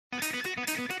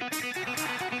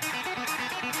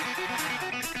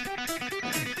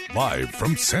Live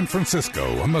from San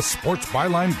Francisco on the Sports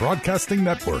Byline Broadcasting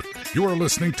Network, you are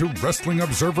listening to Wrestling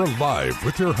Observer Live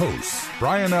with your hosts,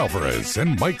 Brian Alvarez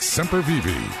and Mike Semperveve.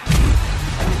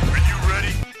 Are you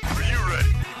ready? Are you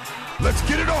ready? Let's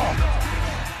get it on!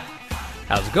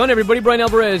 How's it going, everybody? Brian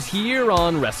Alvarez here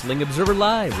on Wrestling Observer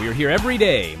Live. We are here every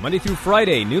day, Monday through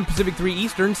Friday, noon Pacific, 3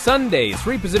 Eastern, Sundays,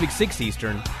 3 Pacific, 6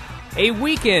 Eastern. A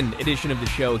weekend edition of the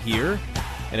show here.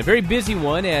 And a very busy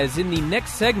one, as in the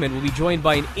next segment, we'll be joined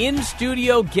by an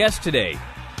in-studio guest today.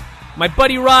 My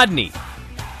buddy Rodney.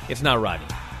 It's not Rodney.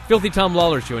 Filthy Tom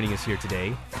Lawler's joining us here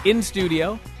today, in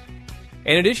studio.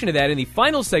 In addition to that, in the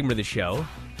final segment of the show,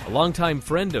 a longtime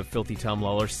friend of Filthy Tom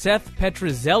Lawler, Seth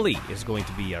Petrozelli, is going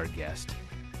to be our guest.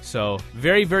 So,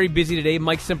 very, very busy today.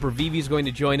 Mike Semperveve is going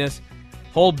to join us.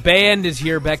 Whole band is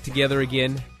here back together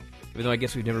again, even though I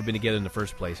guess we've never been together in the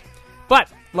first place. But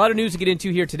a lot of news to get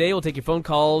into here today. We'll take your phone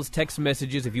calls, text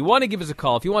messages. If you want to give us a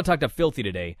call, if you want to talk to Filthy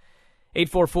today,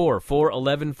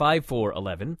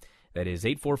 844-411-5411. That is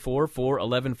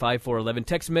 844-411-5411.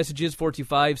 Text messages,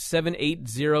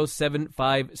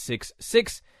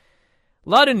 425-780-7566. A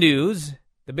lot of news,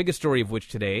 the biggest story of which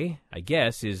today, I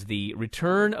guess, is the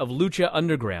return of Lucha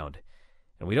Underground.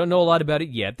 And we don't know a lot about it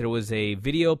yet. There was a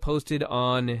video posted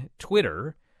on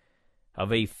Twitter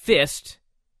of a fist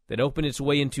that opened its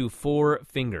way into 4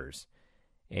 fingers.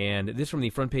 And this from the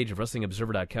front page of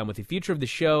WrestlingObserver.com. With the future of the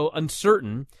show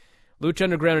uncertain, Lucha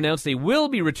Underground announced they will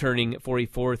be returning for a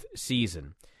 4th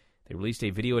season. They released a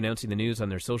video announcing the news on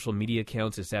their social media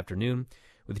accounts this afternoon,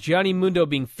 with Johnny Mundo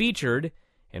being featured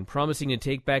and promising to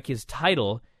take back his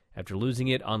title after losing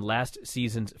it on last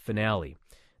season's finale.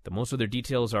 Though most of their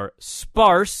details are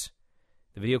sparse,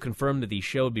 the video confirmed that the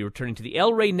show would be returning to the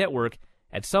El Rey network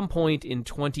at some point in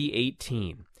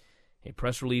 2018. A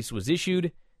press release was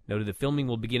issued, noted the filming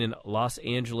will begin in Los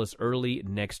Angeles early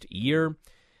next year.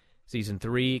 Season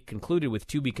 3 concluded with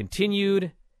To Be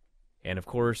Continued, and of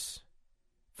course,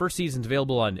 first season's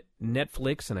available on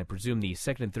Netflix, and I presume the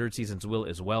second and third seasons will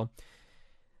as well.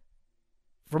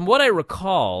 From what I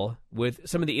recall with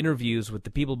some of the interviews with the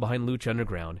people behind Lucha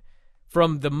Underground,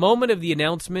 from the moment of the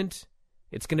announcement,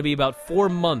 it's going to be about 4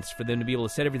 months for them to be able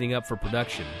to set everything up for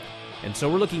production. And so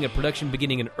we're looking at production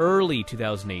beginning in early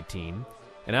 2018,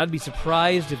 and I'd be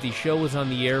surprised if the show was on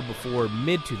the air before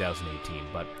mid-2018.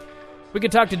 But we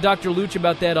could talk to Dr. Luch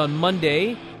about that on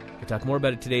Monday. We'll talk more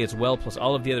about it today as well, plus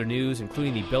all of the other news,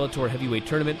 including the Bellator Heavyweight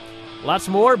Tournament. Lots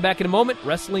more. Back in a moment.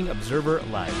 Wrestling Observer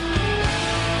Live.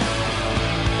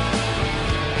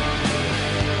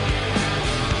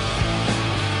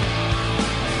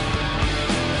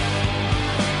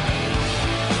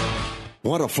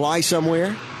 Want to fly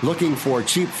somewhere? Looking for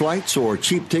cheap flights or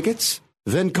cheap tickets?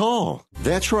 Then call.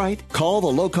 That's right. Call the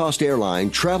low-cost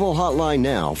airline travel hotline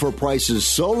now for prices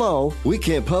so low we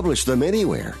can't publish them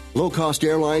anywhere. Low-cost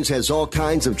airlines has all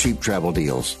kinds of cheap travel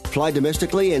deals. Fly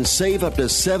domestically and save up to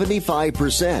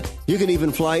 75%. You can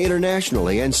even fly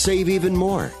internationally and save even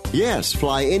more. Yes,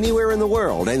 fly anywhere in the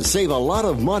world and save a lot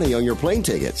of money on your plane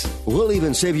tickets. We'll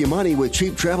even save you money with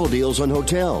cheap travel deals on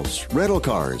hotels, rental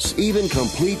cars, even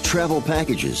complete travel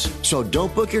packages. So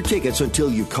don't book your tickets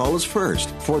until you call us first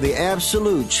for the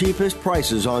absolute cheapest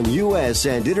prices on U.S.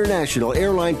 and international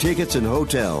airline tickets and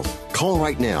hotels. Call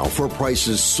right now for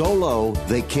prices so low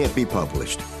they can't be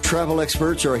published. Travel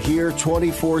experts are here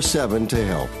 24/7 to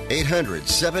help.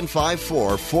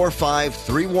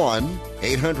 800-754-4531.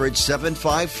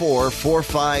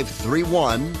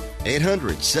 800-754-4531.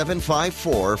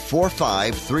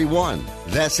 800-754-4531.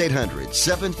 That's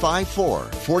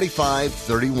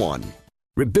 800-754-4531.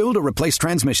 Rebuild or replace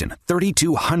transmission,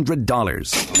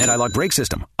 $3,200. Anti-lock brake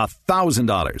system,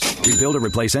 $1,000. Rebuild or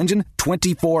replace engine,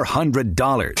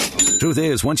 $2,400. Truth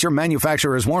is, once your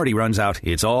manufacturer's warranty runs out,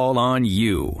 it's all on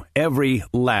you. Every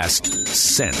last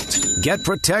cent. Get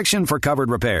protection for covered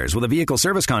repairs with a vehicle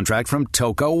service contract from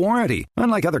Toco Warranty.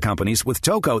 Unlike other companies, with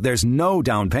Toco, there's no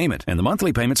down payment, and the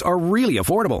monthly payments are really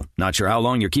affordable. Not sure how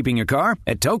long you're keeping your car?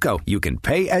 At Toco, you can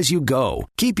pay as you go.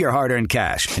 Keep your hard-earned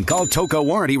cash and call Toco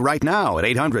Warranty right now at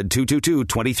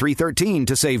 800-222-2313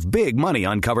 to save big money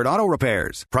on covered auto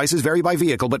repairs. Prices vary by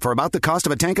vehicle, but for about the cost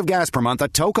of a tank of gas per month, a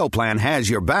Toco plan has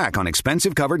your back on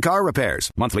expensive covered car repairs.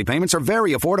 Monthly payments are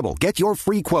very affordable. Get your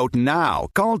free quote now.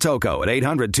 Call Toco at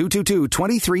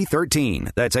 800-222-2313.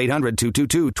 That's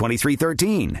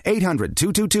 800-222-2313.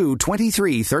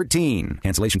 800-222-2313.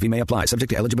 Cancellation fee may apply.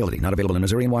 Subject to eligibility. Not available in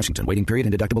Missouri and Washington. Waiting period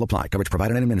and deductible apply. Coverage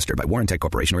provided and administered by Warrantech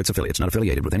Corporation or its affiliates. Not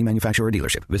affiliated with any manufacturer or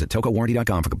dealership. Visit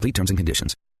TocoWarranty.com for complete terms and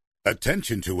conditions.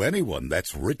 Attention to anyone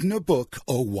that's written a book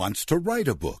or wants to write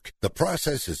a book. The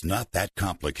process is not that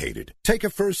complicated. Take a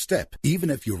first step.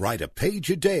 Even if you write a page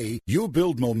a day, you'll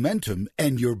build momentum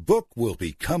and your book will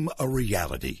become a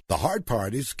reality. The hard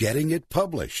part is getting it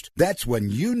published. That's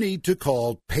when you need to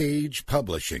call Page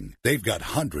Publishing. They've got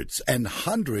hundreds and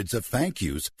hundreds of thank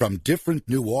yous from different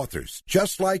new authors,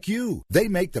 just like you. They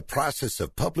make the process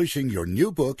of publishing your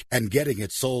new book and getting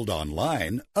it sold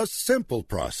online a simple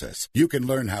process. You can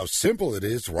learn how simple it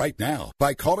is right now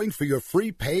by calling for your free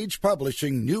Page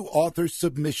Publishing New Author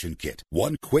Submission Kit.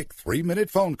 One quick 3-minute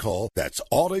phone call, that's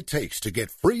all it takes to get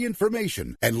free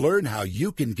information and learn how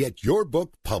you can get your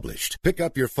book published. Pick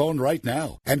up your phone right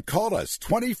now and call us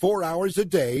 24 hours a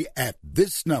day at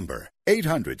this number.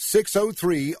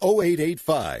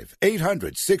 800-603-0885.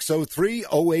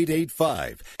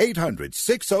 800-603-0885.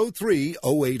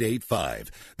 800-603-0885.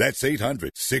 That's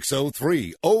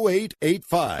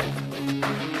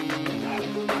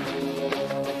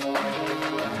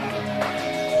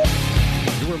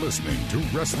 800-603-0885. You are listening to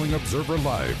Wrestling Observer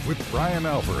Live with Brian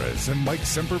Alvarez and Mike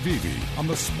Semperveve on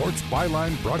the Sports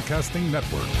Byline Broadcasting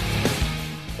Network.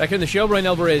 Back in the show, Brian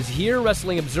Alvarez here,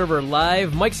 Wrestling Observer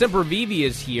Live. Mike Semperveve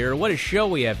is here. What a show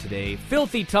we have today.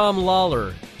 Filthy Tom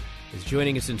Lawler is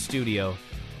joining us in studio.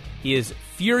 He is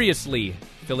furiously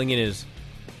filling in his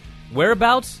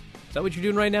whereabouts. Is that what you're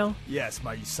doing right now? Yes,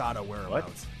 my USADA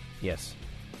whereabouts. Yes.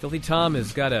 Filthy Tom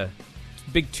has got a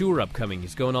big tour upcoming.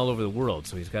 He's going all over the world,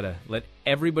 so he's got to let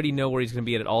everybody know where he's going to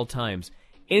be at all times,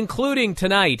 including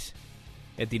tonight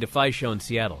at the Defy Show in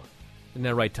Seattle. Isn't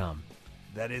that right, Tom?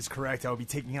 That is correct. I will be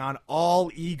taking on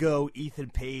all ego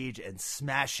Ethan Page and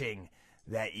smashing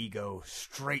that ego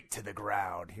straight to the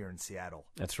ground here in Seattle.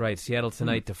 That's right. Seattle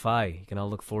tonight, Defy. You can all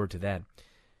look forward to that.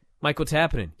 Mike, what's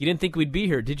happening? You didn't think we'd be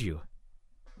here, did you?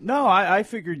 No, I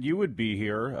figured you would be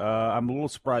here. I'm a little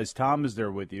surprised Tom is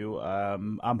there with you.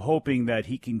 I'm hoping that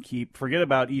he can forget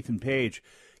about Ethan Page,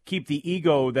 keep the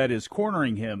ego that is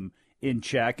cornering him in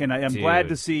check. And I am glad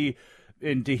to see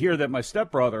and to hear that my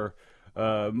stepbrother,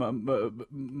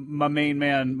 my main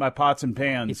man, my pots and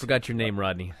pans. You forgot your name,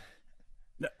 Rodney.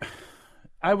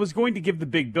 I was going to give the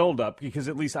big build-up because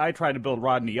at least I try to build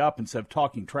Rodney up instead of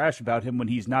talking trash about him when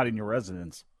he's not in your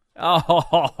residence.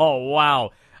 Oh,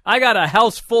 wow. I got a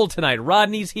house full tonight.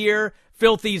 Rodney's here.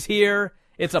 Filthy's here.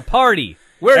 It's a party.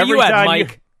 Where are you at,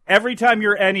 Mike? Every time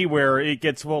you're anywhere, it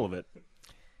gets full of it.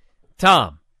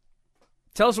 Tom,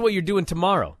 tell us what you're doing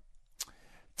tomorrow.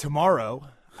 Tomorrow,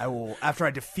 I will, after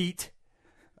I defeat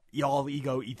y'all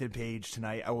ego Ethan Page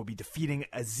tonight, I will be defeating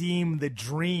Azim the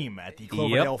Dream at the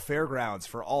Cloverdale Fairgrounds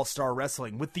for All-Star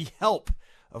Wrestling with the help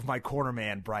of my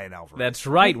cornerman, Brian Alvarez. That's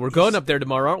right. We're going up there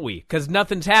tomorrow, aren't we? Because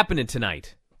nothing's happening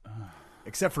tonight.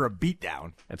 Except for a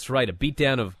beatdown. That's right, a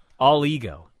beatdown of all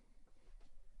ego.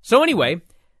 So anyway,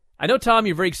 I know, Tom,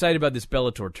 you're very excited about this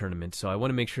Bellator tournament, so I want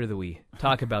to make sure that we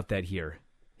talk about that here.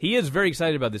 He is very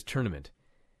excited about this tournament.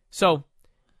 So,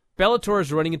 Bellator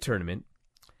is running a tournament.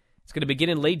 It's going to begin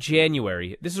in late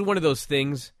January. This is one of those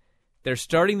things. They're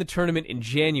starting the tournament in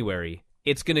January.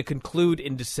 It's going to conclude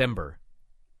in December.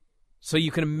 So you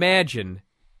can imagine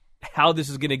how this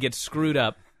is going to get screwed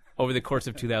up over the course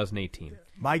of 2018.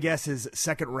 My guess is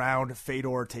second round,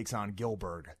 Fedor takes on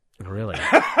Gilbert. Really?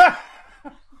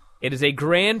 It is a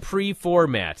Grand Prix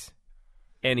format.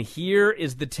 And here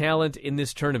is the talent in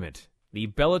this tournament. The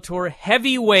Bellator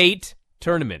Heavyweight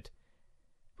Tournament.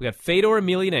 We got Fedor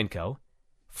Emelianenko,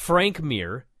 Frank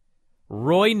Mir,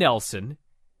 Roy Nelson,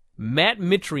 Matt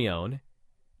Mitrione,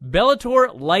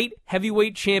 Bellator Light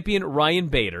Heavyweight Champion Ryan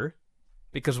Bader,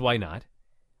 because why not?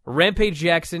 Rampage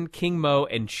Jackson, King Mo,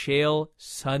 and Chael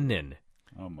Sonnen.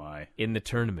 Oh, my. In the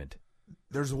tournament.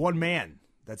 There's one man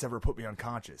that's ever put me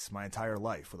unconscious my entire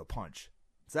life with a punch.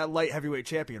 It's that light heavyweight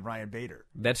champion, Ryan Bader.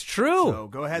 That's true. So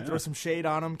go ahead, throw some shade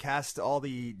on him, cast all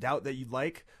the doubt that you'd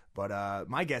like. But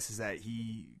my guess is that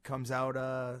he comes out,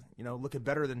 looking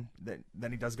better than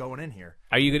he does going in here.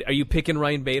 Are you picking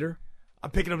Ryan Bader?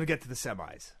 I'm picking him to get to the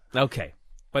semis. Okay,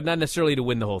 but not necessarily to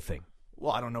win the whole thing.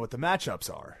 Well, I don't know what the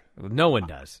matchups are. No one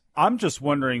does. I'm just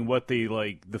wondering what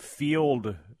the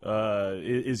field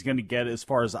is going to get as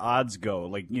far as odds go.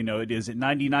 Like, is it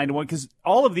 99 to 1? Because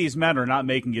all of these men are not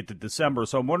making it to December.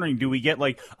 So I'm wondering, do we get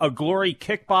like a glory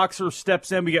kickboxer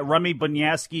steps in? We get Remy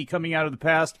Bunyaski coming out of the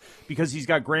past because he's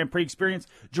got Grand Prix experience.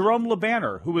 Jerome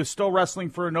LeBanner, who is still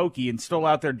wrestling for Inoki and still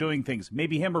out there doing things.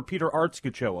 Maybe him or Peter Arts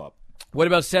could show up. What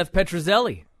about Seth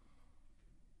Petrozelli?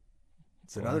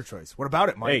 It's another choice. What about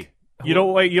it, Mike? Hey. You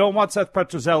don't want Seth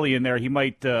Petrozelli in there. He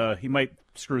might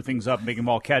screw things up, make him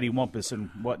all cattywampus and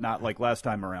whatnot like last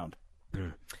time around.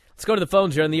 Let's go to the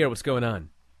phones. You're on the air. What's going on?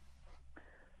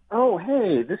 Oh,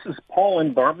 hey, this is Paul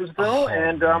in Barboursville,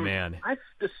 and man. I've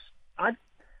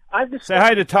discovered Say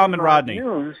hi to Tom and Rodney.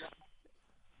 News.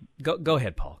 Go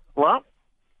ahead, Paul. Well,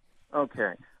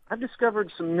 okay. I've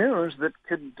discovered some news that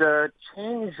could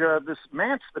change this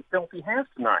match that Filthy has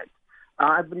tonight.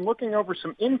 I've been looking over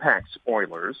some Impact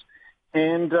spoilers,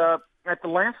 and at the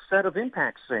last set of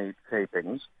Impact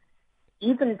tapings,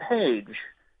 Ethan Page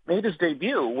made his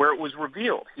debut where it was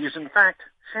revealed he is in fact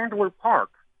Chandler Park,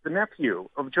 the nephew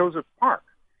of Joseph Park.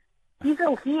 He's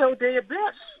El Hijo de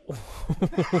Abyss.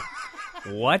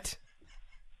 What?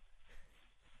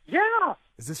 Yeah.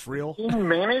 Is this real? Being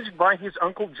managed by his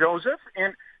uncle Joseph,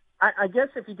 and I guess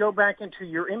if you go back into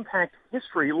your Impact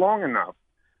history long enough,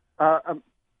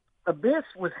 Abyss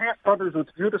was half brothers with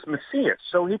Judas Macias,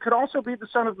 so he could also be the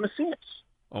son of Macias.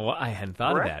 Oh, I hadn't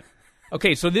thought of that.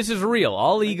 Okay, so this is real.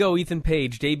 All Ego Ethan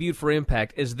Page debuted for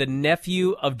Impact as the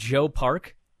nephew of Joe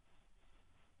Park.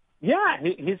 Yeah,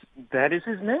 that is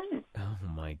his name. Oh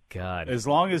my God! As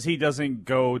long as he doesn't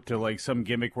go to like some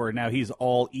gimmick where now he's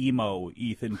all emo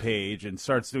Ethan Page and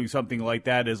starts doing something like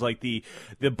that as like the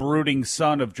brooding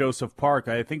son of Joseph Park,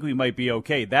 I think we might be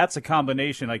okay. That's a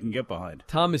combination I can get behind.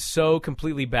 Tom is so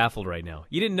completely baffled right now.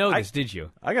 You didn't know this, did you?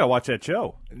 I gotta watch that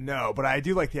show. No, but I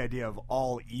do like the idea of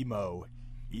all emo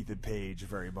Ethan Page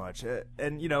very much,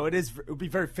 and you know it would be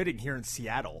very fitting here in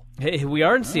Seattle. Hey, we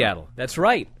are in Seattle. That's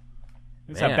right.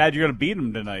 That's how bad you're going to beat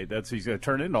him tonight. He's going to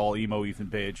turn into all emo Ethan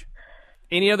Page.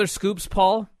 Any other scoops,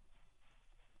 Paul?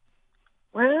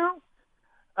 Well,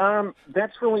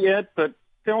 that's really it. But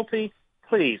Filthy,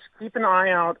 please keep an eye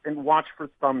out and watch for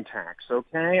thumbtacks.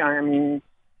 Okay? I mean,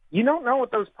 you don't know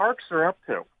what those Parks are up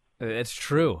to. It's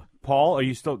true. Paul, are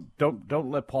you still?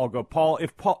 Don't let Paul go. Paul,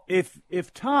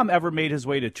 if Tom ever made his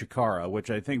way to Chikara,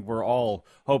 which I think we're all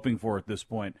hoping for at this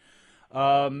point.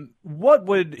 What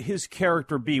would his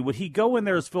character be? Would he go in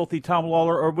there as Filthy Tom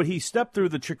Lawler, or would he step through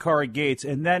the Chikara gates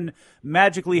and then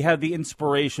magically have the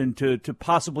inspiration to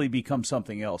possibly become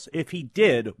something else? If he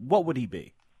did, what would he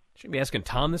be? Should be asking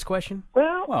Tom this question.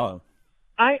 Well,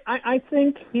 I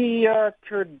think he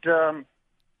could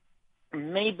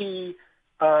maybe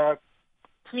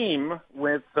team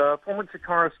with former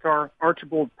Chikara star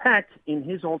Archibald Peck in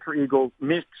his alter ego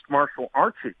Mixed Martial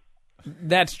Archie.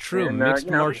 That's true. And, mixed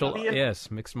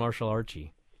martial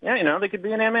Archie. Yeah, they could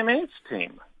be an MMA's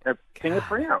team at King of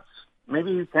Treehouse.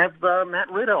 Maybe have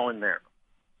Matt Riddle in there.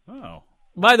 Oh.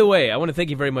 By the way, I want to thank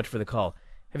you very much for the call.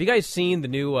 Have you guys seen the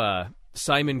new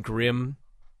Simon Grimm?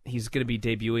 He's going to be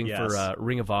debuting for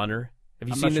Ring of Honor. Have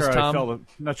you seen this, Tom? I'm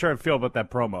not sure how I feel about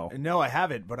that promo. No, I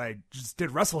haven't, but I just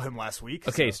did wrestle him last week.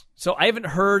 Okay, so I haven't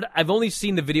heard. I've only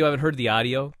seen the video. I haven't heard the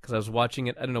audio because I was watching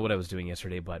it. I don't know what I was doing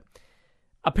yesterday, but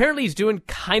apparently he's doing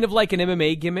kind of like an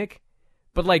MMA gimmick,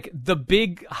 but like the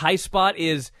big high spot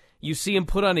is you see him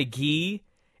put on a gi,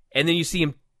 and then you see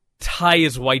him tie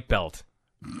his white belt.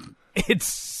 It's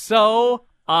so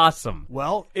awesome.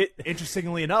 Well,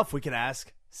 interestingly enough, we can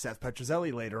ask Seth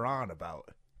Petrozelli later on about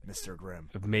Mr. Grimm.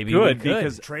 Maybe good,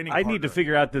 because training I need to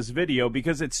figure out this video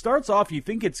because it starts off, you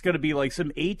think it's going to be like some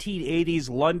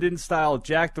 1880s London-style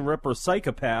Jack the Ripper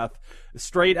psychopath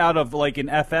straight out of like an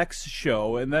FX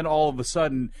show, and then all of a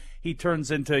sudden he turns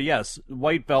into,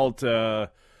 white belt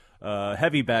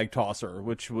heavy bag tosser,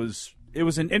 which was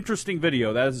an interesting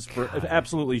video. That is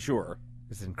absolutely sure.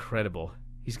 It's incredible.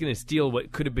 He's going to steal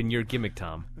what could have been your gimmick,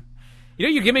 Tom. You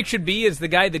know, your gimmick should be is the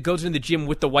guy that goes into the gym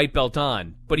with the white belt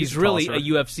on, but he's really a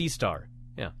UFC star.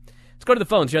 Yeah. Let's go to the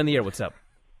phones. You're on the air. What's up?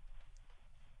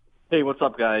 Hey, what's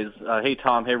up, guys? Hey,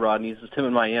 Tom. Hey, Rodney. This is Tim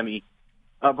in Miami.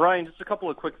 Brian, just a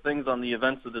couple of quick things on the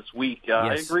events of this week. Yes.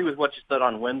 I agree with what you said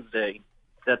on Wednesday,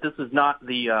 that this is not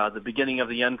the beginning of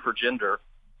the end for Jinder.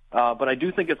 But I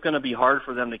do think it's going to be hard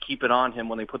for them to keep it on him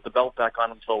when they put the belt back on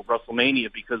until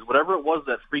WrestleMania, because whatever it was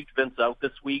that freaked Vince out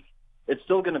this week, it's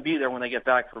still going to be there when they get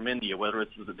back from India, whether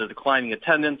it's the declining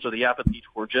attendance or the apathy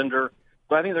toward Jinder.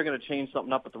 But I think they're going to change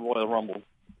something up at the Royal Rumble.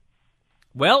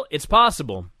 Well, it's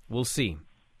possible. We'll see.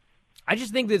 I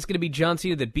just think that it's going to be John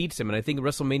Cena that beats him, and I think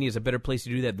WrestleMania is a better place to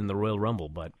do that than the Royal Rumble,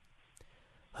 but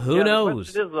who knows?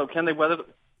 The question is, though, can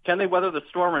they weather the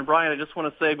storm? And, Brian, I just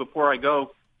want to say before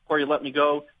you let me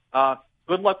go,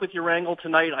 good luck with your angle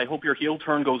tonight. I hope your heel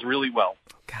turn goes really well.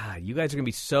 God, you guys are going to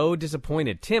be so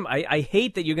disappointed. Tim, I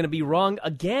hate that you're going to be wrong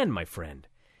again, my friend.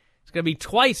 It's going to be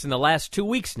twice in the last 2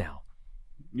 weeks now.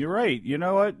 You're right. You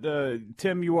know what,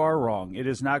 Tim, you are wrong. It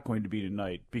is not going to be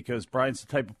tonight because Brian's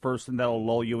the type of person that will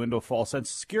lull you into a false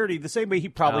sense of security the same way he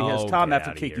probably has Tom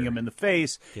after kicking him in the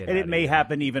face. And it may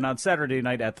happen even on Saturday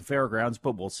night at the fairgrounds,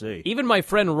 but we'll see. Even my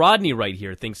friend Rodney right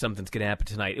here thinks something's going to happen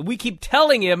tonight. And we keep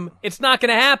telling him it's not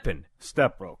going to happen.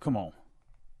 Step bro, come on.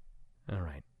 All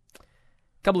right.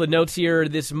 Couple of notes here.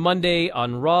 This Monday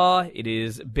on Raw, it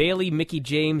is Bayley, Mickie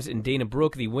James, and Dana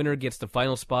Brooke. The winner gets the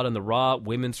final spot on the Raw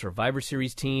Women's Survivor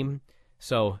Series team.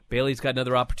 So Bayley's got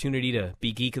another opportunity to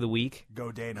be Geek of the Week.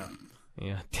 Go Dana.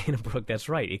 Yeah, Dana Brooke, that's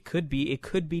right. It could be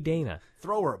Dana.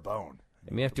 Throw her a bone.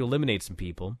 They may have to eliminate some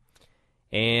people.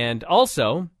 And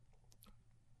also,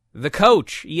 the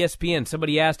coach, ESPN,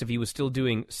 somebody asked if he was still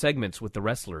doing segments with the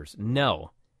wrestlers.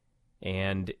 No.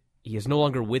 And he is no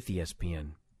longer with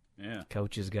ESPN. Yeah.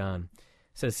 Coach is gone.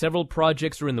 Says several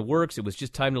projects are in the works. It was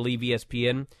just time to leave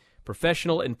ESPN.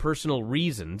 Professional and personal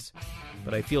reasons.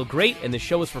 But I feel great, and the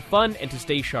show is for fun and to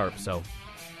stay sharp. So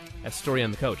that's the story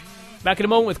on the coach. Back in a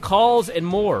moment with calls and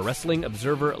more. Wrestling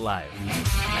Observer Live.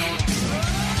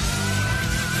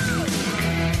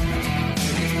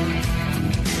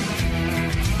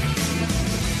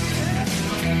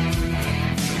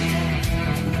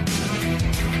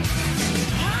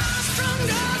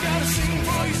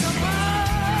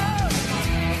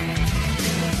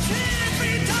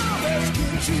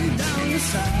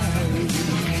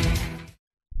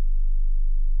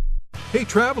 Hey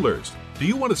travelers, do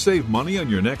you want to save money on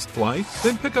your next flight?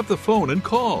 Then pick up the phone and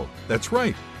call. That's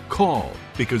right, call,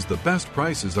 because the best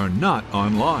prices are not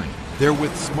online. They're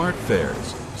with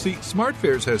SmartFares. See,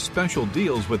 SmartFares has special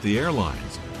deals with the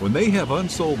airlines. When they have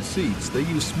unsold seats, they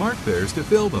use SmartFares to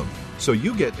fill them. So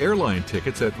you get airline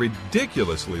tickets at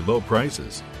ridiculously low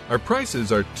prices. Our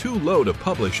prices are too low to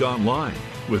publish online.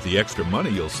 With the extra money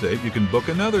you'll save, you can book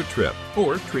another trip,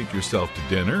 or treat yourself to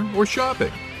dinner or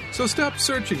shopping. So stop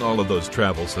searching all of those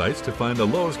travel sites to find the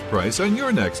lowest price on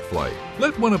your next flight.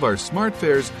 Let one of our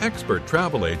SmartFares expert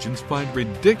travel agents find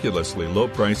ridiculously low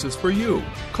prices for you.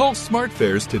 Call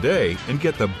SmartFares today and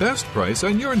get the best price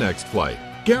on your next flight.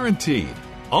 Guaranteed.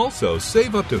 Also,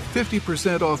 save up to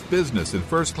 50% off business and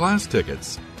first class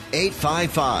tickets.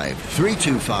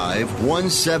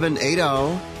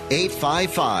 855-325-1780.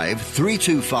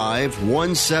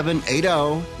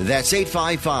 855-325-1780. That's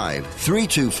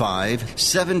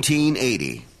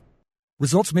 855-325-1780.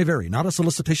 Results may vary, not a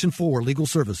solicitation for legal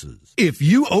services. If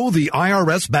you owe the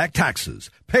IRS back taxes,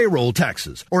 payroll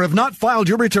taxes, or have not filed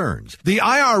your returns, the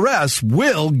IRS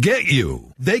will get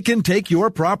you. They can take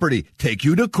your property, take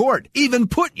you to court, even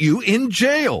put you in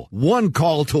jail. One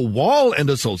call to Wall and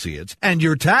Associates, and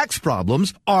your tax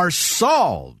problems are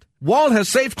solved. Wall has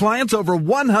saved clients over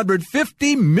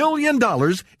 $150 million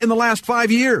in the last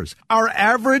 5 years. Our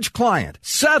average client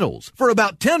settles for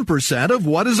about 10% of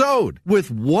what is owed.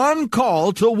 With one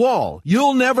call to Wall,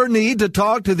 you'll never need to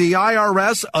talk to the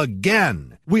IRS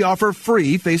again. We offer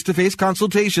free face-to-face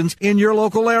consultations in your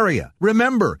local area.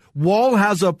 Remember, Wall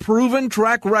has a proven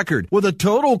track record with a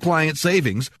total client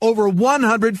savings over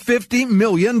 $150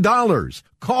 million.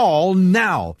 Call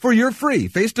now for your free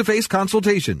face-to-face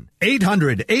consultation.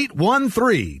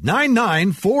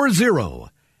 800-813-9940.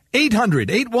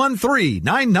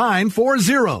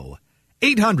 800-813-9940.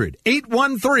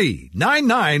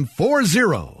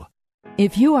 800-813-9940.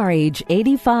 If you are age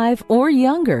 85 or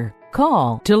younger,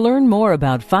 call to learn more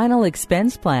about final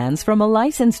expense plans from a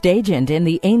licensed agent in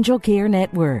the Angel Care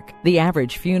Network. The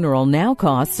average funeral now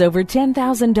costs over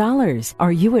 $10,000.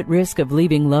 Are you at risk of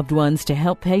leaving loved ones to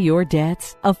help pay your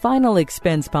debts? A final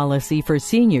expense policy for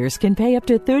seniors can pay up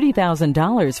to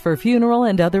 $30,000 for funeral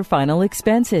and other final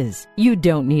expenses. You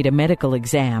don't need a medical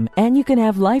exam, and you can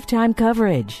have lifetime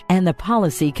coverage, and the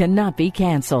policy cannot be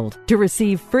canceled. To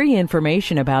receive free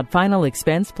information about final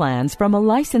expense plans from a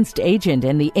licensed agent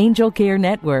in the Angel Care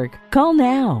Network, call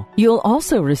now. You'll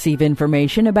also receive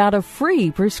information about a free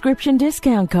prescription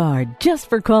discount card just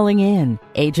for calling in.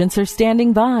 Agents are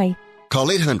standing by. Call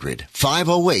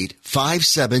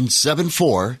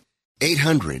 800-508-5774.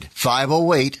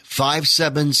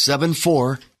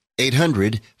 800-508-5774.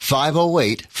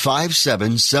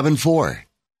 800-508-5774.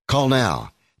 Call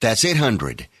now. That's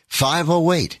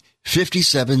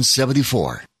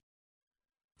 800-508-5774.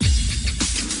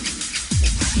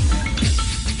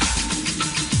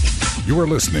 You are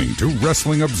listening to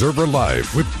Wrestling Observer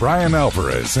Live with Brian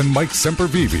Alvarez and Mike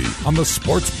Semperveve on the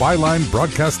Sports Byline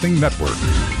Broadcasting Network.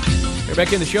 We're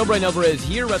back in the show. Brian Alvarez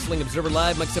here, Wrestling Observer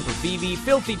Live. Mike Semperveve.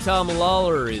 Filthy Tom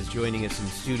Lawler is joining us in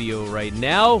studio right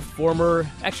now.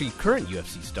 Current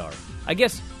UFC star. I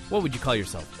guess, what would you call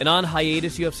yourself? An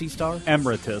on-hiatus UFC star?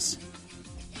 Emeritus.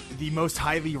 The most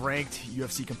highly ranked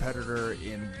UFC competitor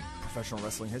in professional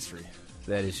wrestling history.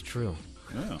 That is true.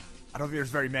 Yeah. I don't think there's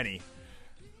very many.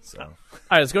 So, all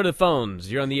right, let's go to the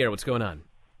phones. You're on the air. What's going on?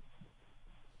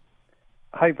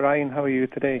 Hi, Brian. How are you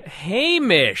today?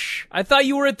 Hamish, I thought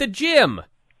you were at the gym.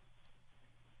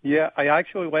 Yeah, I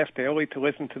actually left early to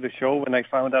listen to the show when I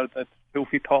found out that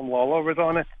Filthy Tom Lawler was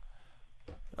on it.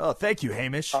 Oh, thank you,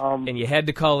 Hamish. And you had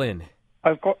to call in.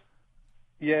 I've got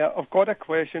a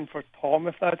question for Tom,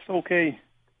 if that's okay.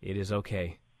 It is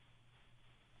okay.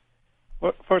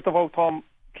 Well, first of all, Tom,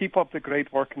 keep up the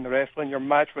great work in the wrestling. Your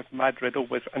match with Matt Riddle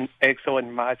was an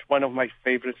excellent match, one of my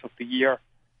favorites of the year.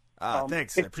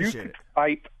 Thanks, I appreciate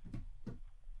it.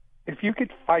 If you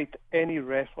could fight any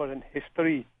wrestler in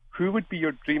history, who would be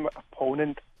your dream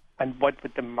opponent, and what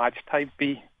would the match type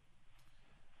be?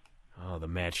 Oh, the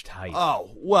match type. Oh,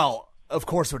 well, of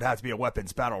course it would have to be a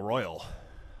weapons battle royal.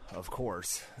 Of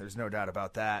course. There's no doubt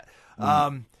about that.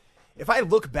 If I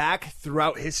look back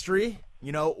throughout history,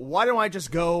 why don't I just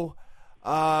go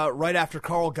right after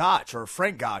Carl Gotch or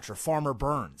Frank Gotch or Farmer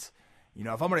Burns?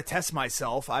 If I'm going to test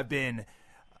myself, I've been,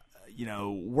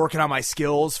 working on my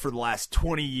skills for the last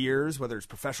 20 years, whether it's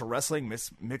professional wrestling,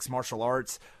 mixed martial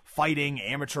arts, fighting,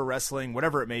 amateur wrestling,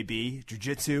 whatever it may be,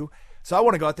 jiu-jitsu. So I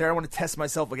want to go out there. I want to test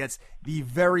myself against the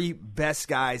very best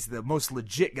guys, the most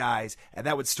legit guys, and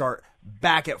that would start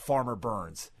back at Farmer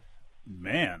Burns.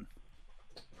 Man.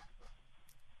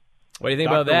 What do you think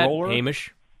about that,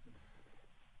 Hamish?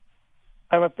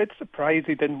 I'm a bit surprised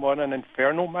he didn't want an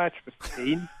Inferno match with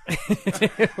Kane.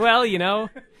 Well,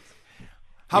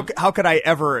 How could I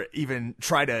ever even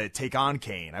try to take on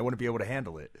Kane? I wouldn't be able to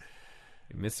handle it.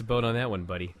 You missed the boat on that one,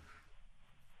 buddy.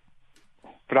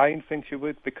 Brian thinks you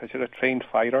would because you're a trained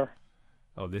fighter.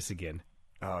 Oh, this again.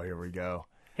 Oh, here we go.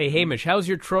 Hey, Hamish, how's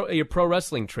your pro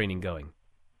wrestling training going?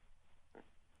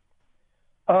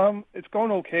 It's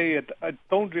going okay. I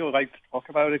don't really like to talk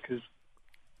about it because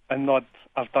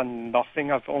I've done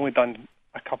nothing. I've only done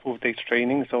a couple of days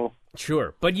training, so.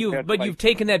 Sure, but you've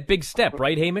taken that big step,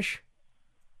 right, Hamish?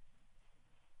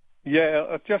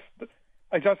 Yeah,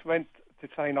 I just went to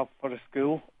sign up for a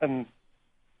school, and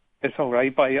it's all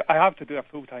right, but I have to do a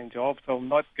full-time job, so I'm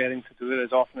not getting to do it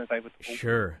as often as I would hope.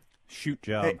 Sure. Shoot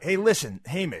job. Hey, listen,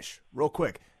 Hamish, real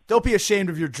quick. Don't be ashamed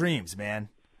of your dreams, man.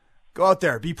 Go out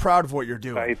there. Be proud of what you're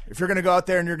doing. Right. If you're going to go out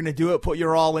there and you're going to do it, put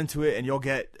your all into it, and you'll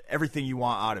get everything you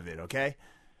want out of it, okay?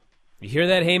 You hear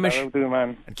that, Hamish? I will do,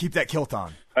 man. And keep that kilt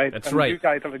on. Right. That's and right. You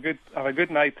guys have a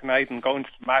good night tonight and go and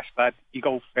smash that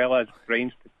Eagle fella's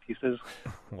brains to pieces.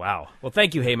 Wow. Well,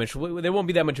 thank you, Hamish. There won't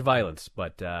be that much violence,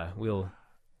 but we'll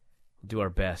do our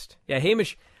best. Yeah,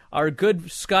 Hamish, our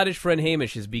good Scottish friend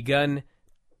Hamish has begun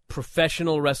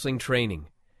professional wrestling training.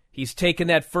 He's taken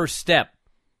that first step.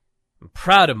 I'm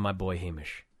proud of my boy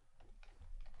Hamish.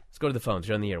 Let's go to the phones.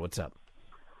 You're on the air. What's up?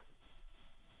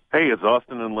 Hey, it's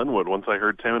Austin and Linwood. Once I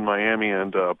heard Tim in Miami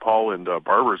and Paul in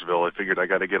Barbersville, I figured I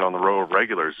got to get on the row of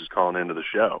regulars who's calling into the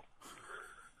show.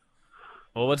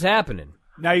 Well, what's happening?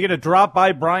 Now you're going to drop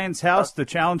by Brian's house to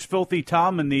challenge Filthy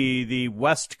Tom in the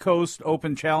West Coast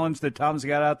Open Challenge that Tom's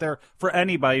got out there for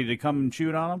anybody to come and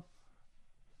shoot on him?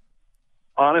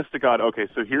 Honest to God, okay,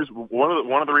 so here's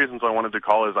one of the reasons I wanted to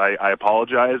call is I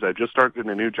apologize. I just started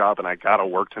a new job and I got to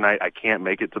work tonight. I can't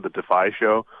make it to the Defy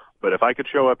show, but if I could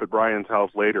show up at Brian's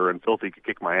house later and Filthy could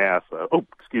kick my ass,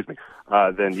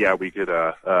 then yeah, we could.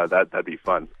 That'd be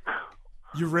fun.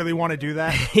 You really want to do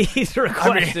that? He's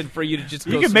requested for you to just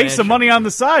go You can make some money on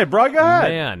the side, bro. Go ahead.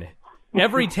 Man,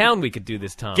 every town we could do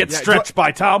this, Tom. Get stretched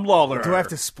by Tom Lawler. Do I have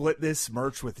to split this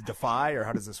merch with Defy, or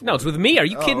how does this work? No, it's with me. Are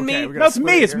you kidding me? No, it's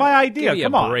me. It's my idea. Give me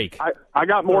Come a on. break. I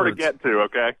got more to get to,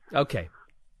 okay?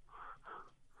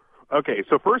 Okay,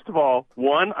 so first of all,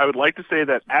 I would like to say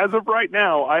that as of right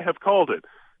now, I have called it.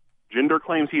 Jinder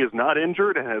claims he is not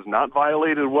injured and has not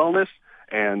violated wellness.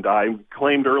 And I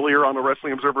claimed earlier on the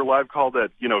Wrestling Observer Live call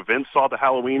that, Vince saw the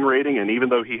Halloween rating, and even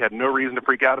though he had no reason to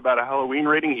freak out about a Halloween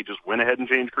rating, he just went ahead and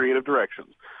changed creative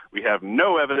directions. We have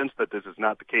no evidence that this is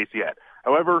not the case yet.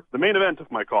 However, the main event of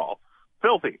my call,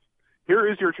 Filthy, here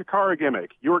is your Chikara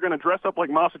gimmick. You are going to dress up like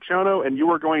Masachono, and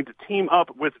you are going to team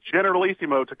up with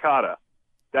Generalissimo Takada.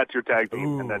 That's your tag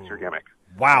team, and that's your gimmick.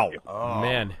 Wow. Oh,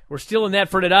 man. We're still in that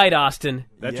for tonight, Austin.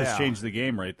 That just changed the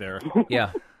game right there.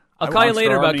 Yeah. I'll call you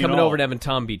later about coming over and having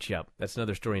Tom beat you up. That's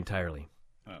another story entirely.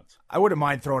 I wouldn't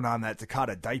mind throwing on that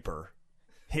Takada diaper,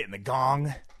 hitting the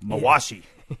gong. Mawashi.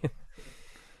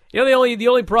 The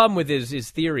only problem with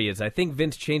his theory is I think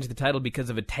Vince changed the title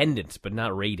because of attendance, but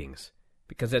not ratings.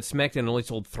 Because that SmackDown only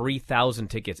sold 3,000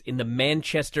 tickets in the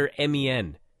Manchester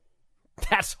MEN.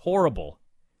 That's horrible.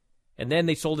 And then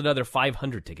they sold another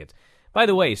 500 tickets. By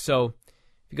the way, so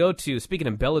if you go to, speaking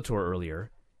of Bellator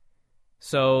earlier,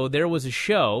 so there was a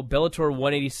show, Bellator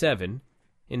 187,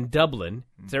 in Dublin.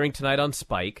 It's airing tonight on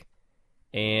Spike.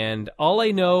 And all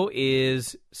I know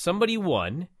is somebody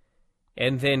won,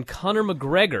 and then Conor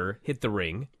McGregor hit the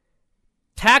ring,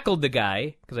 tackled the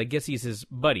guy, because I guess he's his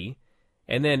buddy,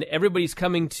 and then everybody's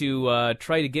coming to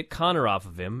try to get Conor off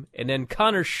of him, and then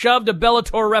Conor shoved a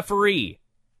Bellator referee.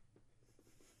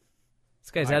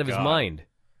 This guy's My out of his God. mind.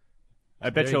 I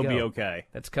bet There you he'll be go. okay.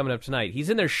 That's coming up tonight. He's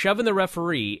in there shoving the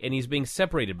referee, and he's being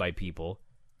separated by people.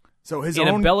 So his in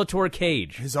own a Bellator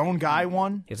cage. His own guy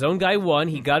won? His own guy won.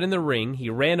 He got in the ring. He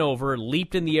ran over,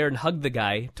 leaped in the air, and hugged the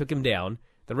guy, took him down.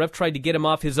 The ref tried to get him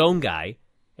off his own guy,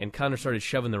 and Conor started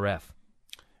shoving the ref.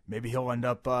 Maybe he'll end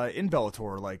up in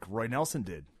Bellator like Roy Nelson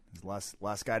did. He's the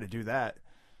last guy to do that.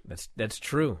 That's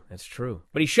true. That's true.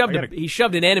 But he shoved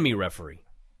an enemy referee,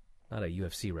 not a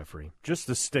UFC referee. Just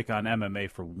to stick on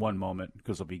MMA for one moment,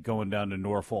 because I'll be going down to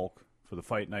Norfolk for the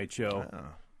Fight Night show.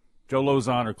 Joe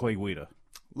Lozon or Clay Guida?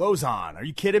 Lozon, are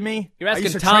you kidding me? You're asking I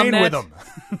used to Tom train that?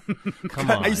 with him.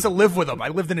 Come on. I used to live with him. I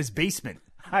lived in his basement.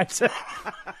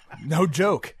 No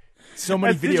joke. So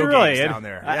many video games down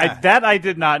there. Yeah. That I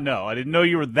did not know. I didn't know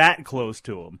you were that close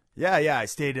to him. Yeah. I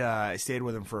stayed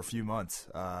with him for a few months.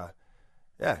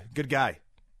 Yeah, good guy.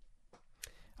 All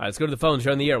right, let's go to the phones.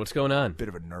 You're on the air. What's going on? Bit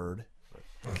of a nerd.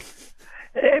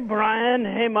 Hey, Brian.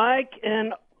 Hey, Mike.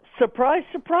 And surprise,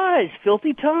 surprise,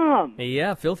 Filthy Tom.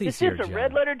 Yeah, Filthy's It's here, just a John.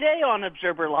 red letter day on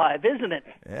Observer Live, isn't it?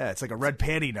 Yeah, it's like a red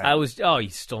panty night. You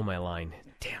stole my line.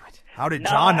 Damn it. How did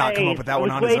John not come up with that one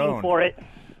on his I was own? waiting for it.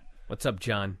 What's up,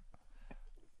 John?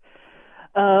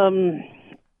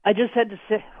 I just had to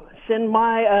send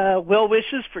my well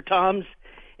wishes for Tom's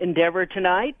endeavor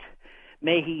tonight.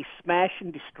 May he smash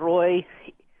and destroy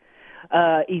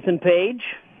Ethan Page.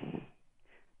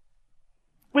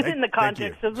 Within the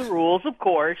context of the rules, of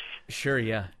course. Sure,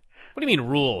 yeah. What do you mean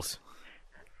rules?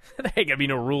 There ain't gonna be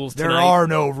no rules There tonight. are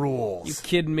no rules. You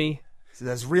kidding me? It's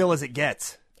as real as it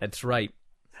gets. That's right.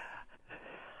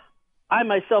 I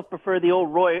myself prefer the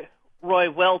old Roy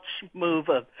Welch move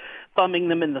of thumbing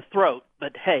them in the throat,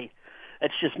 but hey,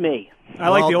 that's just me. I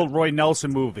like the old Roy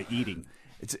Nelson move of eating.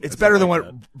 It's better than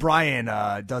what Brian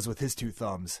does with his two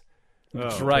thumbs.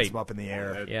 That's Puts right. them up in the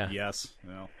air. Yeah. Yes.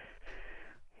 No.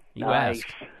 You Nice.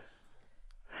 asked.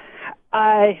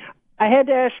 I had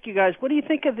to ask you guys, what do you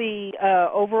think of the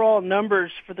overall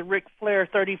numbers for the Ric Flair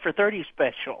 30 for 30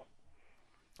 special?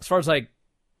 As far as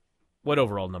what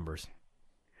overall numbers?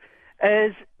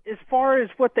 As far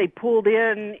as what they pulled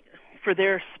in for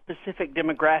their specific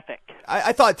demographic.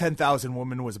 I thought 10,000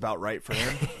 women was about right for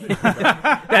him.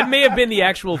 That may have been the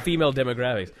actual female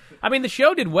demographics. I mean, the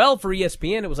show did well for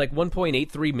ESPN. It was like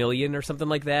 1.83 million or something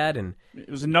like that, and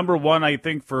it was number one, I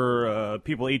think, for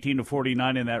people 18 to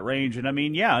 49 in that range. And I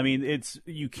mean, it's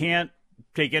you can't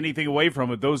take anything away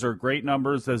from it. Those are great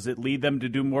numbers. Does it lead them to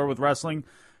do more with wrestling?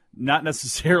 Not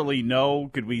necessarily, no.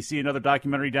 Could we see another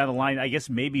documentary down the line? I guess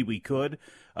maybe we could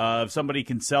if somebody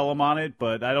can sell them on it,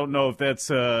 but I don't know if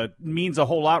that's means a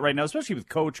whole lot right now, especially with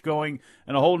Coach going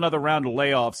and a whole nother round of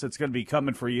layoffs that's going to be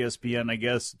coming for ESPN, I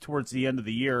guess, towards the end of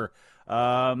the year.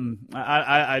 I'm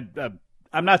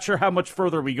not sure how much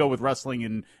further we go with wrestling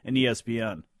in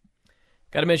ESPN.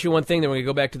 got to mention one thing, then we're going to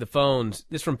go back to the phones.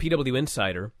 This from PW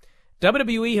Insider.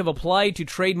 WWE have applied to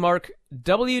trademark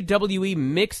WWE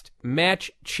Mixed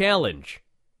Match Challenge.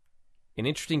 An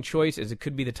interesting choice, as it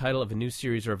could be the title of a new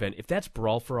series or event. If that's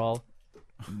Brawl for All,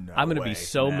 I'm going to be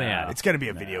so mad. It's going to be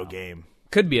a video game.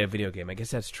 Could be a video game. I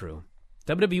guess that's true.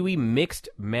 WWE Mixed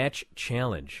Match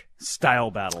Challenge.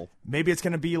 Style battle. Maybe it's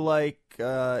going to be like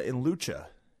in Lucha.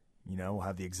 We'll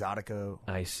have the Exotica.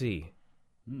 I see.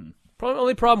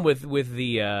 Only problem with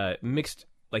the mixed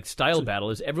style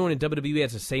battle is everyone in WWE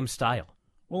has the same style.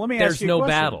 Well, let me There's ask you no a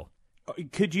question. battle.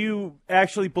 Could you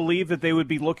actually believe that they would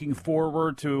be looking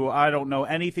forward to, I don't know,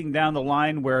 anything down the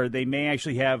line where they may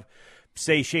actually have,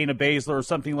 say, Shayna Baszler or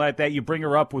something like that? You bring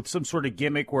her up with some sort of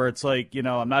gimmick where it's like,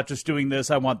 I'm not just doing this,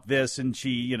 I want this, and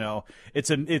she,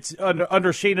 it's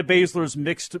under Shayna Baszler's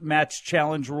mixed match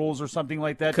challenge rules or something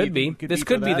like that. Could be. This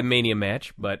could be the Mania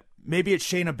match, but maybe it's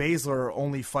Shayna Baszler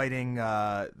only fighting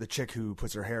the chick who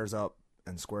puts her hairs up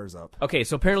and squares up. Okay,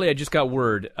 so apparently I just got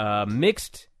word.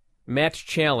 Mixed match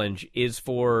challenge is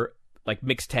for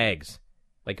mixed tags,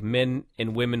 like men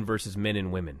and women versus men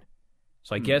and women.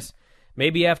 So I guess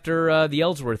maybe after the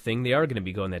Ellsworth thing, they are going to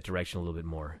be going that direction a little bit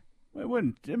more. It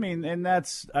wouldn't. I mean, and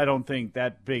that's, I don't think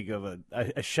that big of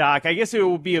a shock. I guess it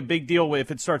will be a big deal if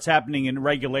it starts happening in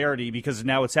regularity, because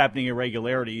now it's happening in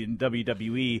regularity in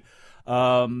WWE.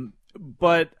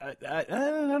 But I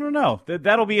don't know.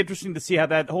 That'll be interesting to see how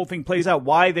that whole thing plays out.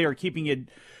 Why they are keeping it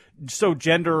so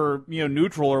gender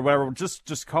neutral or whatever.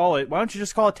 Just call it. Why don't you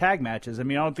just call it tag matches? I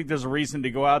mean, I don't think there's a reason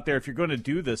to go out there if you're going to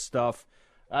do this stuff.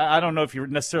 I don't know if you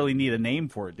necessarily need a name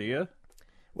for it. Do you?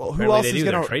 Well, who else is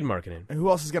going to trademarking it? Who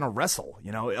else is going to wrestle?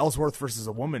 Ellsworth versus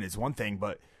a woman is one thing,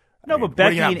 but but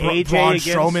Becky and AJ Braun against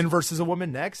Strowman versus a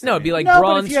woman next. No, it'd be like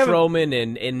Braun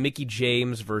Strowman and Mickey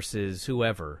James versus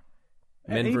whoever.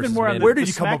 Men even versus more men. on Where the did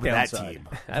you come up with SmackDown that side. team?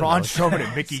 I don't Braun know. Strowman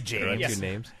and Mickey James. Two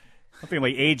names. Something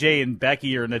like AJ and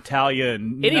Becky or Natalia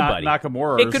and Anybody.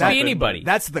 Nakamura. It or could something. be anybody.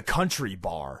 That's the country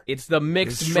bar. It's the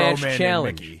mixed It's match Strowman and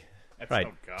challenge. Mickey. Right.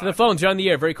 Oh, God. To the phones, you're on the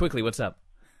air very quickly. What's up?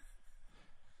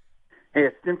 Hey,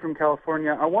 it's Tim from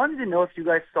California. I wanted to know if you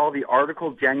guys saw the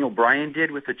article Daniel Bryan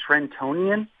did with the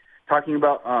Trentonian, talking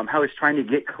about how he's trying to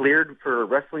get cleared for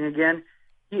wrestling again.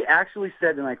 He actually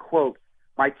said, and I quote,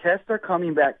 "My tests are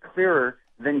coming back clearer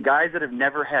than guys that have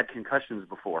never had concussions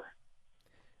before."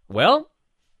 Well,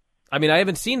 I mean, I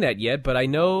haven't seen that yet, but I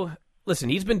know. Listen,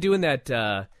 he's been doing that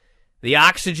the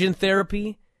oxygen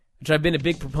therapy, which I've been a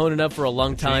big proponent of for a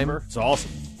long time. Chamber. It's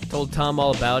awesome. Told Tom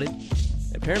all about it.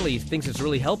 Apparently, he thinks it's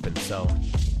really helping, so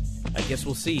I guess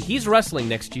we'll see. He's wrestling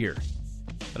next year. I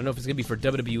don't know if it's going to be for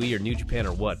WWE or New Japan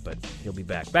or what, but he'll be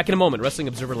back. Back in a moment, Wrestling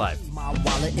Observer Live. My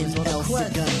wallet in El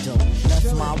Segundo.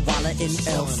 Left my wallet in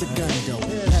El Segundo.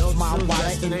 Left my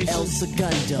wallet in El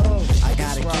Segundo. I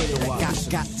gotta get it. I got to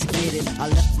get it. I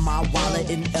left my wallet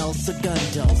in El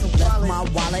Segundo. Left my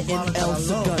wallet in El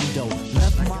Segundo.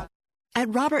 Left my... At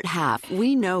Robert Half,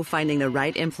 we know finding the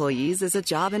right employees is a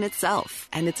job in itself,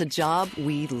 and it's a job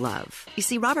we love. You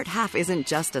see, Robert Half isn't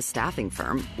just a staffing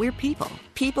firm. We're people.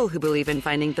 People who believe in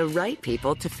finding the right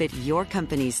people to fit your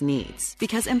company's needs.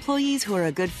 Because employees who are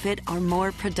a good fit are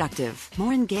more productive,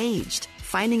 more engaged.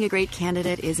 Finding a great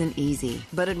candidate isn't easy,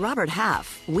 but at Robert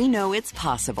Half, we know it's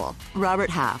possible. Robert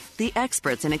Half, the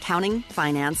experts in accounting,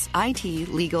 finance, IT,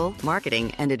 legal,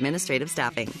 marketing, and administrative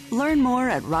staffing. Learn more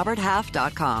at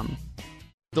roberthalf.com.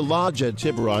 The Lodge at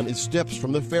Tiburon is steps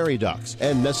from the ferry docks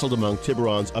and nestled among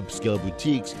Tiburon's upscale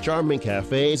boutiques, charming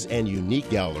cafes, and unique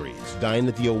galleries. Dine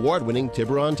at the award-winning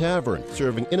Tiburon Tavern,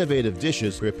 serving innovative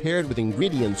dishes prepared with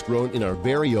ingredients grown in our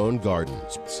very own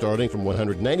gardens, starting from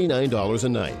 $199 a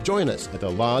night. Join us at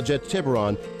the Lodge at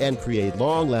Tiburon and create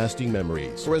long-lasting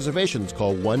memories. For reservations,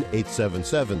 call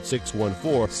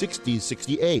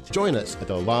 1-877-614-6068. Join us at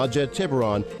the Lodge at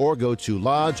Tiburon or go to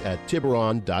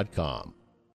lodgeattiburon.com.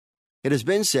 It has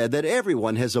been said that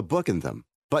everyone has a book in them.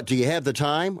 But do you have the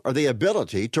time or the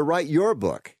ability to write your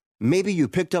book? Maybe you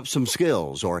picked up some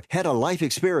skills or had a life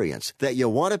experience that you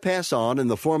want to pass on in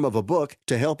the form of a book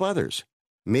to help others.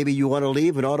 Maybe you want to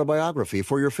leave an autobiography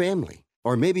for your family.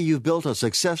 Or maybe you've built a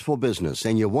successful business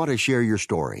and you want to share your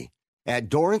story. At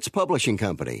Dorrance Publishing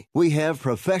Company, we have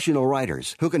professional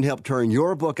writers who can help turn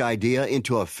your book idea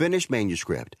into a finished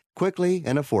manuscript quickly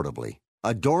and affordably.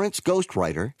 A Dorrance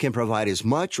ghostwriter can provide as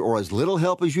much or as little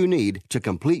help as you need to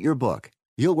complete your book.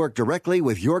 You'll work directly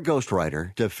with your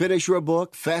ghostwriter to finish your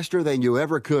book faster than you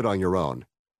ever could on your own.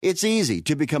 It's easy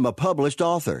to become a published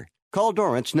author. Call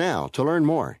Dorrance now to learn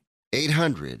more.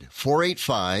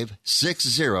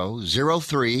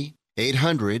 800-485-6003.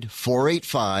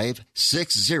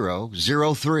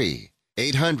 800-485-6003.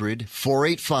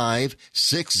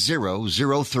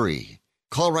 800-485-6003.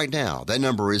 Call right now. That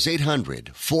number is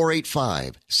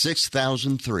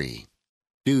 800-485-6003.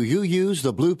 Do you use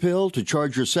the blue pill to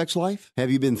charge your sex life? Have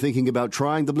you been thinking about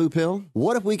trying the blue pill?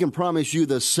 What if we can promise you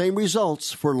the same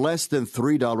results for less than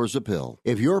 $3 a pill?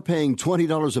 If you're paying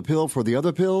 $20 a pill for the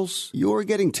other pills, you're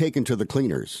getting taken to the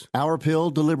cleaners. Our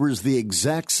pill delivers the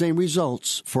exact same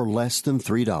results for less than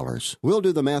 $3. We'll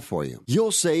do the math for you.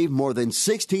 You'll save more than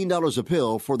 $16 a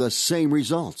pill for the same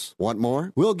results. Want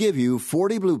more? We'll give you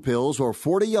 40 blue pills or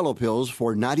 40 yellow pills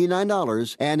for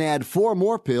 $99 and add 4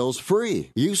 more pills free.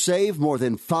 You save more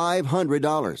than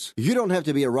 $500. You don't have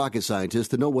to be a rocket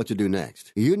scientist to know what to do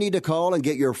next. You need to call and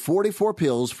get your 44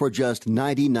 pills for just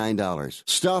 $99.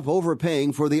 Stop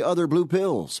overpaying for the other blue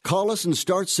pills. Call us and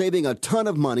start saving a ton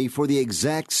of money for the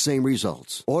exact same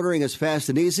results. Ordering is fast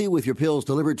and easy with your pills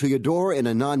delivered to your door in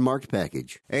a non-marked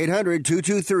package.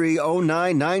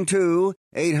 800-223-0992.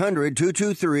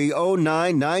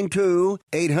 800-223-0992.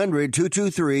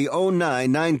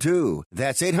 800-223-0992.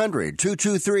 That's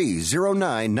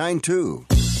 800-223-0992.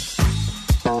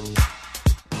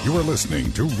 You are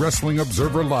listening to Wrestling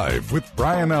Observer Live with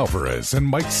Brian Alvarez and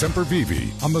Mike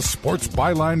Semperveve on the Sports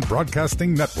Byline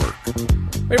Broadcasting Network.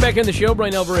 We're back in the show.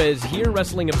 Brian Alvarez here,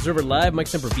 Wrestling Observer Live. Mike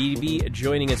Semperveve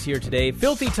joining us here today.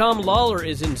 Filthy Tom Lawler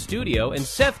is in studio, and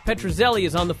Seth Petruzzelli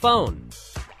is on the phone.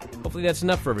 Hopefully that's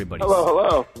enough for everybody.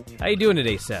 Hello. How you doing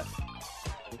today, Seth?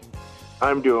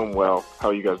 I'm doing well. How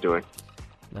are you guys doing?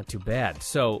 Not too bad.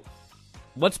 So,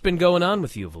 what's been going on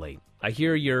with you of late? I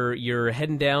hear you're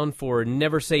heading down for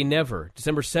Never Say Never,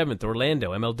 December 7th,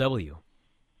 Orlando, MLW.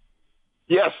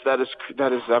 Yes, that is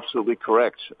absolutely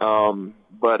correct.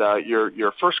 But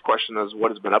your first question is what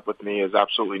has been up with me is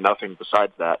absolutely nothing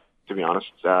besides that, to be honest.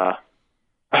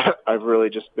 I've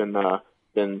really just been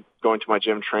been going to my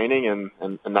gym training,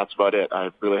 and that's about it. I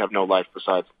really have no life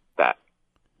besides that.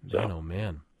 So. Man, oh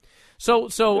man. So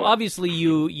obviously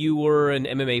you were an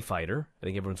MMA fighter. I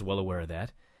think everyone's well aware of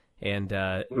that. And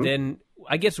then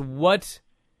I guess what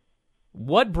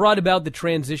brought about the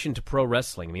transition to pro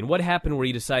wrestling? I mean, what happened where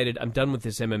you decided I'm done with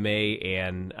this MMA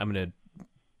and I'm going to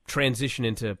transition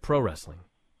into pro wrestling?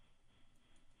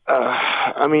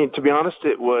 I mean, to be honest,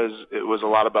 it was a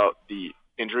lot about the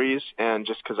injuries, and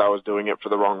just because I was doing it for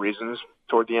the wrong reasons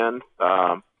toward the end.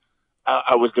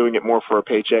 I was doing it more for a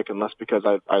paycheck and less because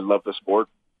I love the sport.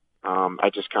 I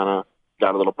just kind of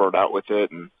got a little burnt out with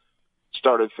it and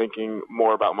started thinking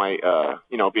more about my,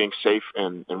 being safe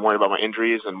and worrying about my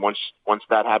injuries. And once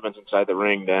that happens inside the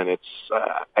ring, then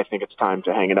I think it's time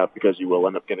to hang it up, because you will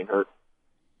end up getting hurt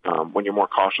when you're more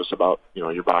cautious about,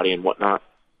 your body and whatnot.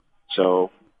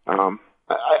 So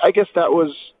I guess that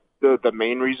was the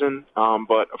main reason.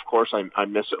 But of course I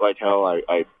miss it like hell.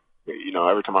 I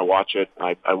every time I watch it,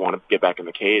 I want to get back in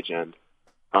the cage, and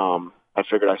I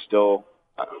figured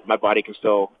my body can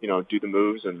still, do the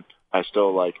moves, and I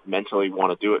still mentally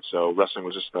want to do it. So wrestling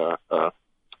was just the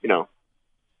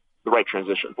right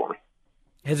transition for me.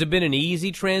 Has it been an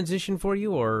easy transition for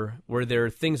you, or were there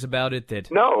things about it that?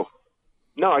 No,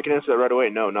 I can answer that right away.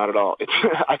 No, not at all.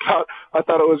 I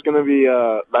thought it was going to be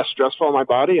less stressful on my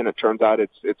body, and it turns out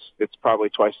it's probably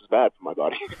twice as bad for my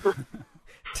body.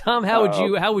 Tom,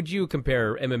 how would you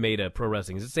compare MMA to pro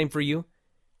wrestling? Is it the same for you?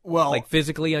 Well,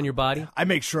 physically on your body? I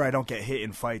make sure I don't get hit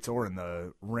in fights or in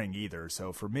the ring either.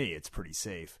 So for me, it's pretty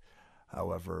safe.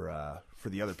 However, for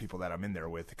the other people that I'm in there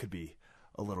with, it could be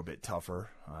a little bit tougher.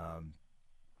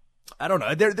 I don't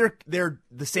know. They're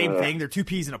the same thing. They're two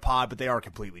peas in a pod, but they are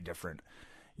completely different.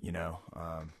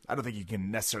 I don't think you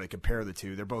can necessarily compare the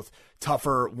two. They're both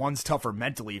tougher. One's tougher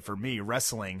mentally. For me,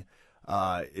 wrestling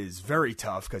is very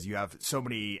tough because you have so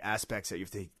many aspects that you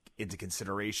have to take into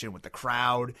consideration with the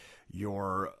crowd,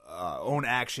 your own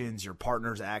actions, your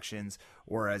partner's actions,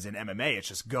 whereas in MMA, it's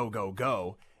just go, go,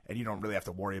 go, and you don't really have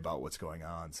to worry about what's going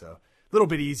on. So a little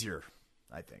bit easier,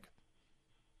 I think.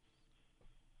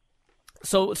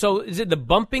 So is it the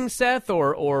bumping, Seth,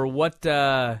 or what?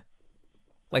 What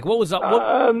was up?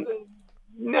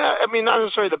 No, I mean, not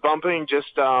necessarily the bumping, just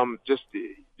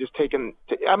taking.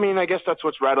 I guess that's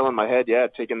what's rattling my head. Yeah,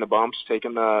 taking the bumps,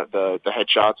 taking the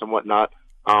headshots and whatnot.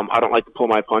 I don't like to pull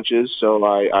my punches, so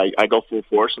I go full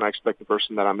force, and I expect the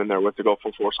person that I'm in there with to go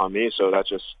full force on me. So that's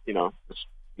just, it's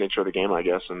nature of the game, I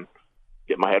guess, and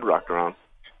get my head rocked around.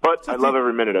 But I love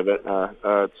every minute of it.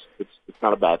 It's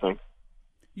not a bad thing.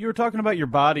 You were talking about your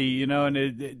body,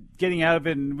 and getting out of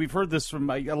it, and we've heard this from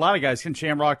a lot of guys. Ken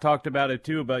Shamrock talked about it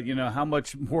too, about how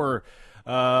much more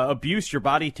abuse your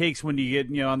body takes when you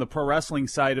get on the pro wrestling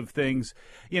side of things.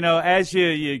 As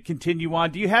you continue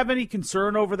on, do you have any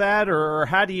concern over that, or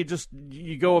how do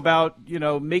you go about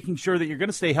making sure that you're going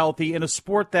to stay healthy in a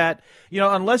sport that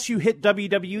unless you hit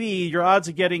WWE, your odds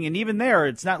of getting, and even there,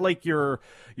 it's not like your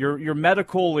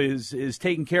medical is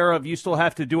taken care of. You still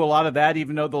have to do a lot of that,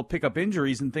 even though they'll pick up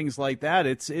injuries and things like that.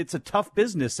 It's a tough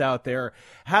business out there.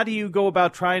 How do you go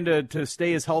about trying to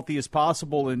stay as healthy as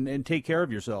possible and take care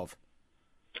of yourself?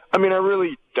 I mean, I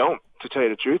really don't, to tell you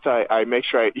the truth. I make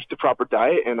sure I eat the proper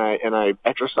diet and I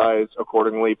exercise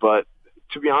accordingly. But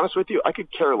to be honest with you, I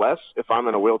could care less if I'm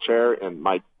in a wheelchair and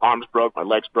my arms broke, my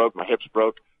legs broke, my hips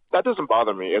broke. That doesn't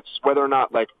bother me. It's whether or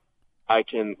not I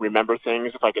can remember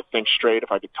things, if I could think straight,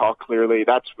 if I could talk clearly.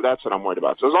 That's what I'm worried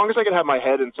about. So as long as I can have my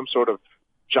head in some sort of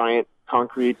giant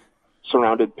concrete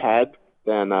surrounded pad,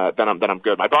 then I'm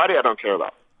good. My body, I don't care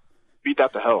about. Beat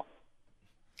that to hell.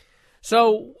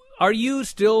 So, are you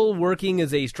still working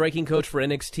as a striking coach for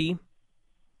NXT?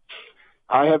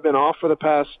 I have been off for the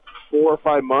past 4 or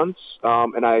 5 months,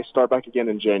 and I start back again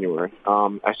in January.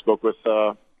 I spoke with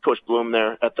Coach Bloom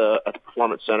there at the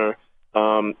Performance Center.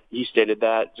 He stated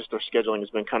that just their scheduling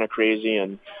has been kind of crazy,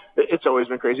 and it's always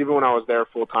been crazy. Even when I was there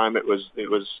full time, it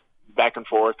was back and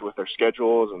forth with their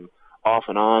schedules and off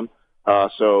and on.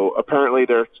 So apparently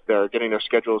they're getting their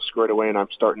schedules squared away, and I'm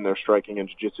starting their striking and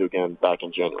jiu-jitsu again back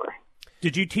in January.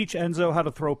 Did you teach Enzo how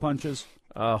to throw punches?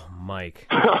 Oh, Mike.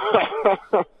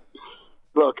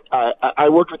 Look, I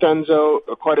worked with Enzo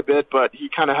quite a bit, but he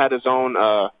kind of had his own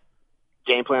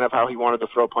game plan of how he wanted to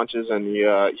throw punches, and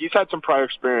he's had some prior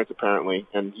experience apparently,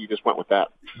 and he just went with that.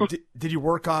 Did you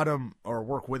work on him or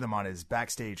work with him on his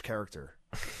backstage character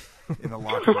in the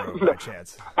locker room by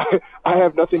chance? I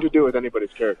have nothing to do with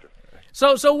anybody's character.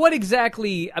 So what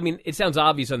exactly? I mean, it sounds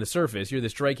obvious on the surface. You're the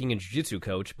striking and jiu-jitsu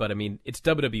coach, but I mean, it's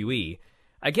WWE.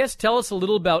 I guess tell us a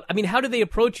little about. I mean, how do they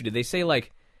approach you? Do they say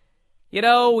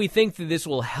we think that this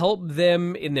will help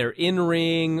them in their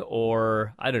in-ring,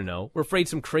 or, I don't know, we're afraid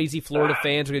some crazy Florida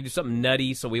fans are going to do something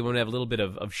nutty, so we want to have a little bit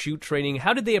of shoot training.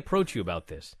 How did they approach you about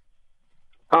this?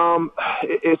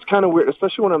 It's kind of weird,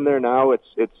 especially when I'm there now.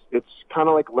 It's kind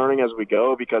of like learning as we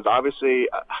go, because obviously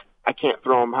I can't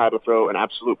throw them how to throw an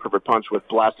absolute perfect punch with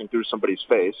blasting through somebody's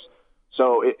face.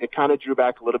 So it kind of drew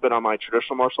back a little bit on my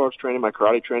traditional martial arts training, my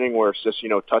karate training, where it's just,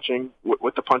 touching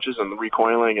with the punches and the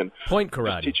recoiling and point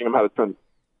karate, teaching them how to turn.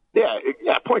 Yeah,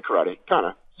 point karate, kind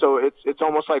of. So it's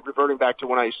almost like reverting back to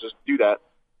when I used to do that,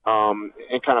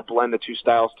 and kind of blend the two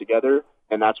styles together.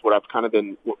 And that's what I've kind of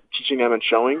been teaching them and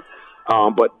showing.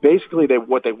 But basically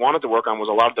what they wanted to work on was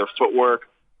a lot of their footwork,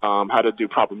 how to do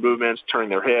proper movements, turning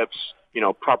their hips,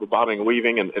 proper bobbing and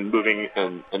weaving and moving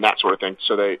and that sort of thing.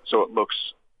 So it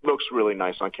looks really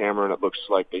nice on camera, and it looks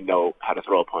like they know how to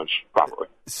throw a punch properly.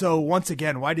 So once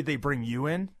again, why did they bring you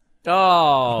in?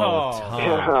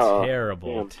 Tom,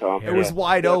 terrible. Damn, Tom. It was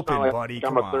wide open, like buddy.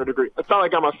 Come on. It's not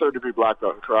like I'm a third-degree black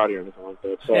belt in karate or anything like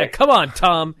that. So. Yeah, come on,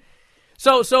 Tom.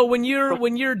 So when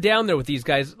you're down there with these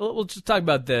guys, we'll just talk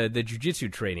about the jiu-jitsu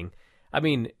training. I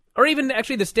mean, or even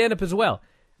actually the stand-up as well.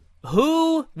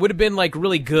 Who would have been like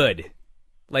really good?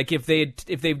 Like if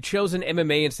they've chosen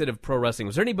MMA instead of pro wrestling,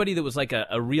 was there anybody that was like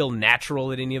a real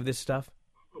natural at any of this stuff?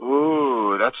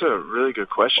 Ooh, that's a really good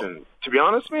question. To be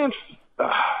honest, man,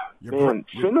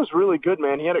 Finn was really good,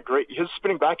 man. He had his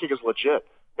spinning back kick is legit,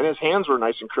 and his hands were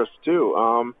nice and crisp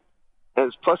too.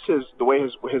 And plus the way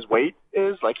his weight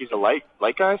is, like he's a light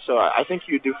guy, so I think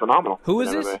he would do phenomenal. Who is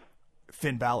this?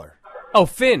 Finn Balor. Oh,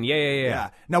 Finn, yeah.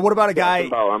 Now, what about a guy?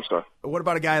 Finn Balor, I'm sorry. What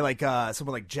about a guy like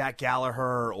someone like Jack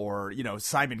Gallagher or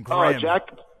Simon Graham?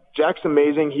 Jack's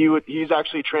amazing. He's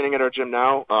actually training at our gym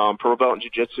now, pro belt in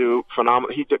jiu-jitsu.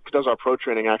 Phenomenal. He does our pro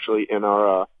training actually in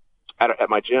our at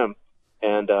my gym,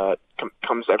 and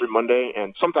comes every Monday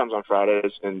and sometimes on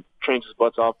Fridays and trains his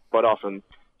butt off, and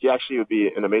he actually would be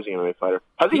an amazing MMA fighter.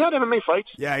 Has he had MMA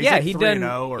fights?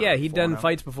 He'd done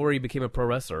fights before he became a pro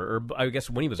wrestler, or I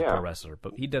guess when he was a pro wrestler.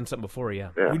 But he'd done something before,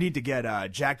 yeah. We need to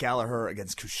get Jack Gallagher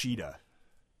against Kushida.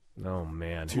 Oh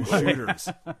man, two shooters.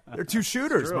 They're two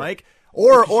shooters, Mike.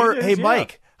 Or hey,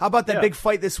 Mike, how about that big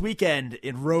fight this weekend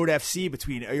in Road FC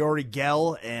between Iori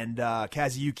Gell and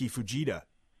Kazuyuki Fujita?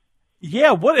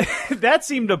 Yeah, that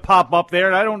seemed to pop up there,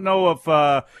 and I don't know if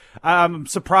I'm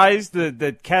surprised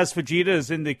that Kaz Fujita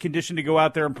is in the condition to go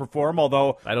out there and perform,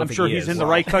 although I'm sure he's in the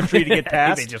right country to get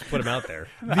past. They just put him out there.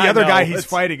 The other guy he's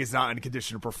fighting is not in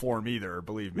condition to perform either,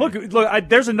 believe me. Look,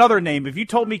 there's another name. If you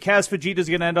told me Kaz Fujita is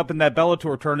going to end up in that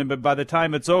Bellator tournament by the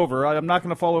time it's over, I'm not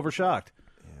going to fall over shocked.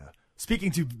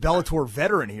 Speaking to Bellator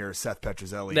veteran here, Seth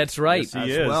Petrozelli. That's right. Yes,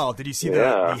 he is. Well, did you see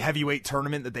the heavyweight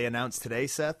tournament that they announced today,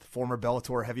 Seth? Former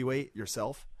Bellator heavyweight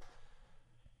yourself?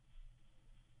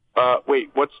 Wait,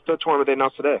 what's the tournament they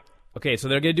announced today? Okay, so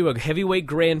they're going to do a heavyweight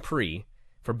Grand Prix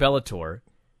for Bellator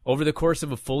over the course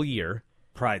of a full year.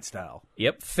 Pride style.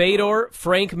 Yep. Fedor,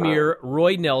 Frank Mir,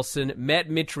 Roy Nelson, Matt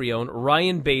Mitrione,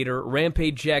 Ryan Bader,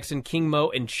 Rampage Jackson, King Mo,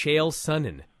 and Chael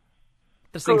Sonnen.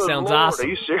 This thing sounds awesome. Are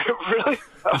you serious? Really?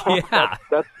 Yeah.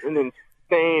 That's an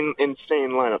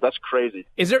insane lineup. That's crazy.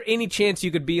 Is there any chance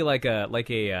you could be like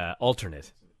a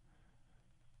alternate?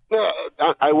 Yeah,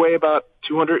 I weigh about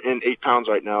 208 pounds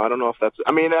right now. I don't know if that's.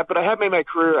 But I have made my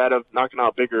career out of knocking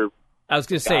out bigger. I was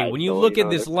going to say, when you look at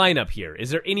this lineup here,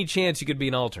 is there any chance you could be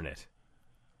an alternate?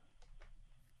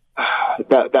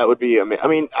 That would be.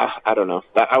 I don't know.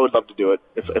 I would love to do it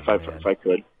if I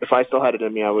could. If I still had it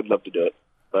in me, I would love to do it.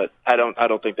 But I don't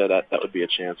think that would be a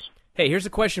chance. Hey, here's a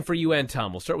question for you and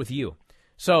Tom. We'll start with you.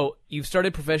 So you've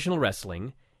started professional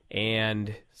wrestling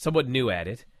and somewhat new at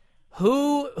it.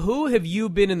 Who have you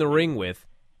been in the ring with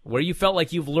where you felt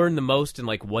like you've learned the most in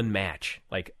like one match?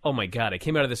 Like, oh my God, I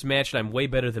came out of this match and I'm way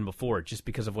better than before just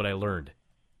because of what I learned.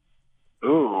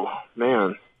 Ooh,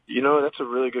 man. That's a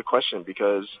really good question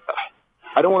because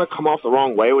I don't want to come off the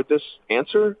wrong way with this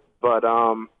answer, but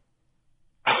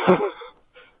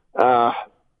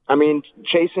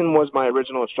Jason was my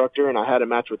original instructor, and I had a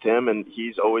match with him, and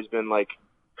he's always been like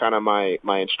kind of my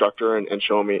instructor and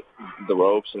showing me the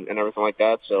ropes and everything like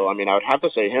that. So I would have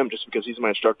to say him just because he's my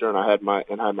instructor, and I had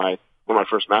one of my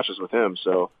first matches with him.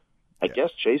 So I guess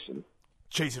Jason.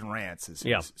 Jason Rance is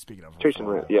speaking of Jason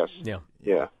Rance. Yes.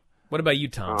 Yeah. What about you,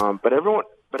 Tom? But everyone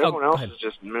else is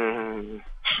just man.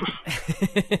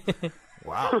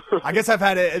 Wow. I guess I've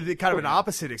had a kind of an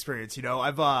opposite experience.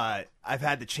 I've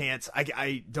had the chance.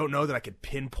 I don't know that I could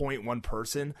pinpoint one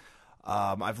person.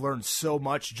 I've learned so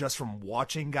much just from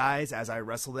watching guys as I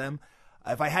wrestle them.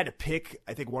 If I had to pick,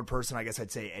 I think one person, I guess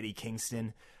I'd say Eddie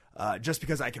Kingston, just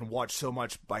because I can watch so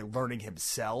much by learning him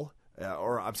sell.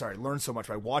 learned so much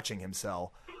by watching him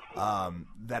sell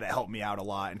that it helped me out a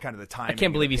lot, and kind of the timing. I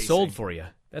can't believe he pacing. sold for you.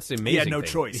 That's amazing. He had no thing.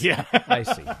 choice. Yeah, I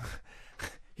see.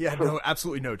 He had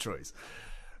absolutely no choice.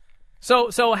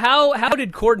 So how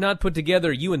did Court not put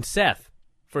together you and Seth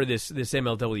for this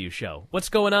MLW show? What's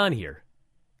going on here?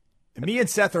 Me and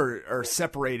Seth are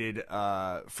separated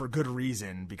for good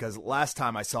reason, because last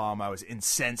time I saw him, I was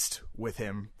incensed with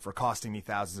him for costing me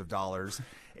thousands of dollars.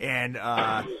 And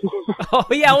oh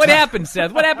yeah, what happened,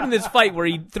 Seth? What happened in this fight where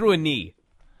he threw a knee?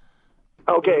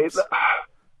 Okay,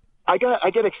 I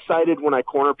get excited when I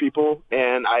corner people,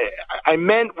 and I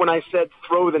meant when I said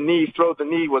throw the knee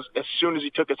was as soon as he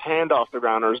took his hand off the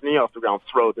ground or his knee off the ground,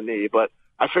 throw the knee. But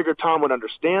I figured Tom would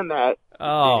understand that, being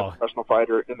a professional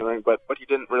fighter in the ring, but he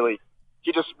didn't really.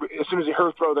 He just, as soon as he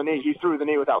heard throw the knee, he threw the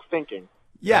knee without thinking.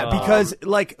 Yeah, because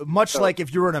like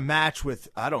if you were in a match with,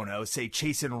 I don't know, say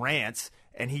Chasen Rance,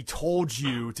 and he told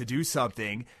you to do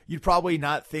something, you'd probably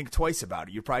not think twice about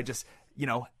it. You'd probably just,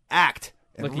 act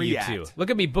and Look react. at you two.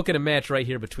 Look at me booking a match right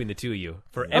here between the two of you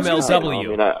for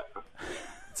MLW.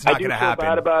 It's not going to happen. I do feel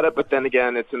bad about it, but then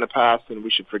again, it's in the past, and we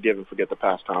should forgive and forget the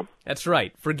past, Tom. That's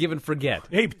right. Forgive and forget.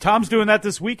 Hey, Tom's doing that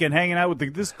this weekend, hanging out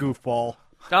with this goofball.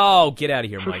 Oh, get out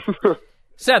of here, Mike.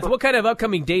 Seth, what kind of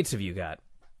upcoming dates have you got?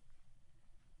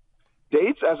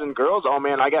 Dates, as in girls? Oh,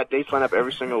 man, I got dates lined up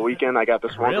every single weekend. I got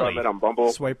this one girl I met on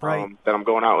Bumble. Swipe right. That I'm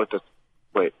going out with.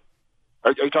 Wait.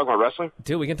 Are you talking about wrestling?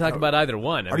 Dude, we can talk about either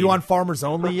one. Are you on Farmers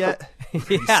Only yet?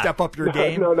 You step up your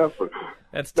game? No.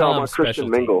 That's I'm on Tom's Christian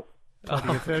specialty. Mingle.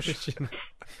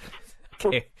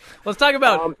 Okay, let's talk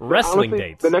about wrestling honestly,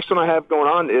 dates. The next one I have going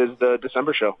on is the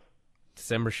December show.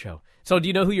 December show. So, do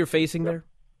you know who you're facing there?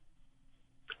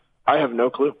 I have no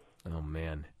clue. Oh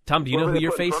man, Tom, do you know who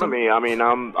you're facing? In front of me. I mean,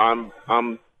 I'm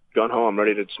gun ho. I'm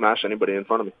ready to smash anybody in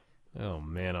front of me. Oh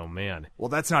man. Well,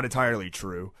 that's not entirely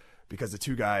true, because the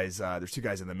two guys, there's two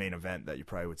guys in the main event that you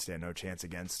probably would stand no chance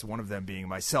against. One of them being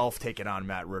myself taking on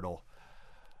Matt Riddle.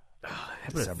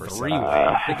 December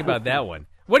 3-way. Think about that one.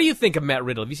 What do you think of Matt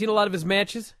Riddle? Have you seen a lot of his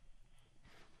matches?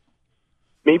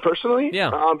 Me personally?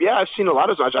 Yeah. Yeah, I've seen a lot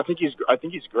of his matches. I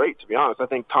think he's great, to be honest. I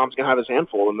think Tom's gonna have his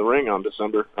handful in the ring on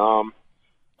December.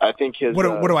 I think his.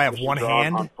 What do I have? One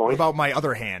hand? What about my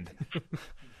other hand? I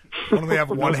only have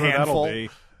one handful.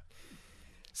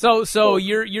 So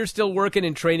you're still working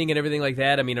and training and everything like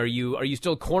that. I mean, are you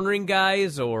still cornering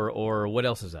guys, or what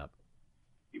else is up?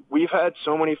 We've had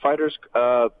so many fighters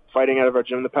fighting out of our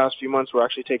gym the past few months. We're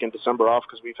actually taking December off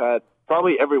because we've had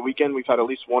probably every weekend we've had at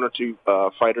least one or two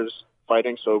fighters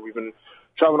fighting. So we've been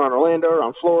traveling on Orlando,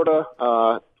 around Florida,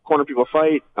 corner people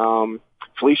fight.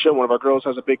 Felicia, one of our girls,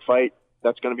 has a big fight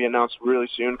that's going to be announced really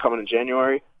soon, coming in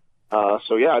January.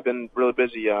 So yeah, I've been really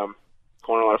busy cornering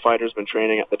a lot of fighters. Been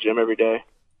training at the gym every day.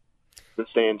 Been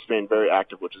staying very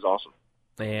active, which is awesome.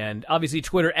 And obviously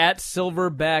Twitter at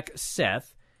Silverback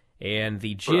Seth. And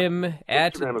the gym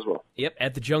at Instagram as well. Yep,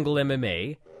 at the Jungle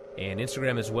MMA, and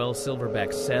Instagram as well,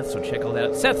 Silverback Seth. So check all that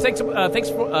out. Seth, thanks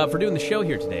for doing the show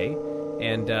here today,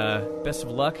 and best of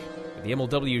luck at the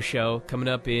MLW show coming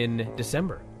up in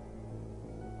December.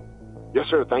 Yes,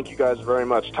 sir. Thank you guys very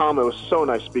much, Tom. It was so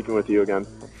nice speaking with you again,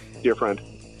 dear friend.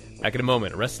 Back in a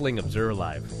moment. Wrestling Observer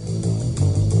Live.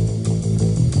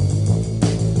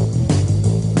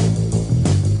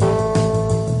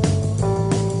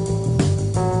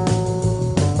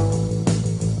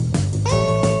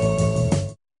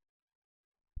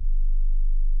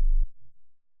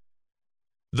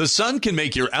 The sun can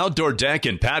make your outdoor deck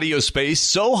and patio space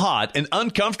so hot and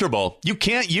uncomfortable you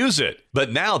can't use it.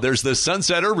 But now there's the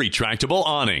Sunsetter Retractable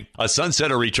Awning. A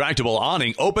Sunsetter Retractable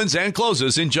Awning opens and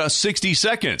closes in just 60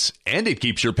 seconds, and it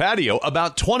keeps your patio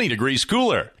about 20 degrees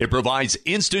cooler. It provides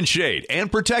instant shade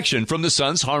and protection from the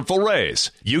sun's harmful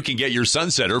rays. You can get your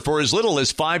Sunsetter for as little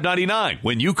as $5.99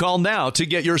 when you call now to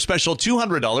get your special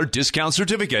 $200 discount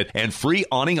certificate and free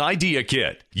awning idea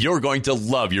kit. You're going to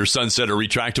love your Sunsetter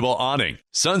Retractable Awning.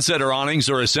 Sunsetter awnings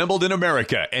are assembled in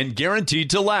America and guaranteed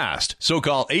to last. So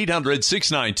call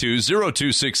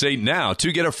 800-692-0268 now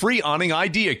to get a free awning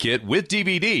idea kit with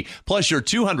DVD plus your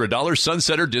 $200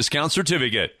 Sunsetter discount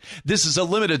certificate. This is a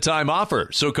limited time offer,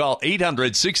 so call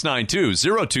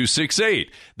 800-692-0268.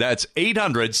 That's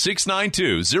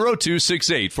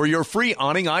 800-692-0268 for your free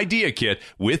awning idea kit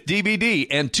with DVD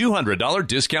and $200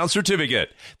 discount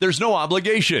certificate. There's no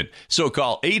obligation, so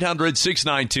call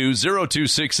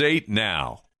 800-692-0268 now.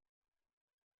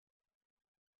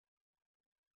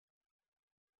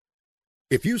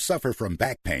 If you suffer from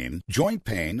back pain, joint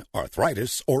pain,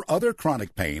 arthritis, or other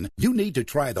chronic pain, you need to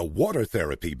try the water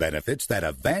therapy benefits that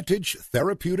a Vantage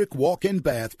Therapeutic Walk-In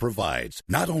Bath provides.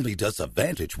 Not only does a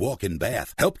Vantage Walk-In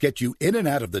Bath help get you in and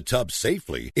out of the tub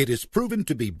safely, it is proven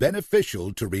to be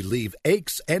beneficial to relieve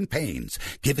aches and pains,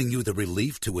 giving you the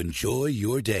relief to enjoy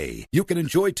your day. You can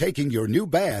enjoy taking your new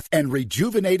bath and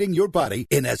rejuvenating your body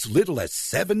in as little as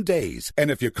 7 days.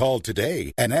 And if you call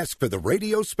today and ask for the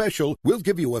radio special, we'll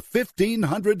give you a $1,500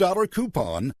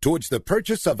 coupon towards the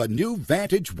purchase of a new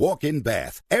Vantage Walk-In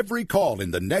Bath. Every call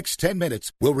in the next 10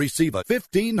 minutes will receive a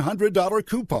 $1,500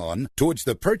 coupon towards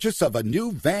the purchase of a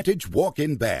new Vantage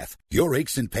Walk-In Bath. Your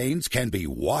aches and pains can be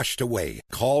washed away.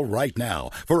 Call right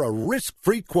now for a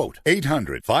risk-free quote.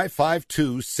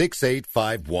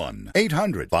 800-552-6851.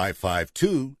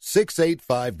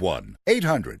 800-552-6851.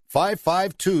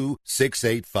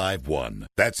 800-552-6851.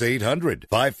 That's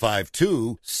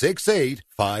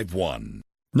 800-552-6851.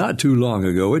 Not too long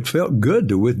ago, it felt good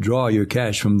to withdraw your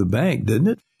cash from the bank, didn't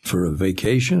it? For a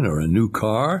vacation or a new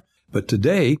car. But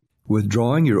today,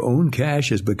 withdrawing your own cash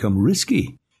has become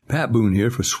risky. Pat Boone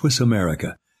here for Swiss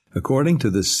America. According to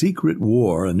The Secret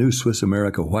War, a new Swiss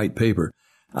America white paper,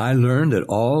 I learned that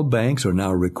all banks are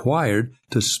now required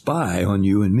to spy on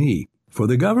you and me for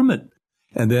the government,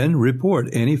 and then report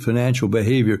any financial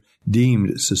behavior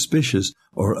deemed suspicious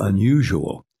or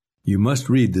unusual. You must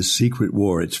read The Secret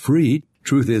War. It's free.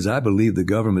 Truth is, I believe the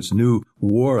government's new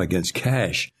war against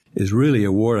cash is really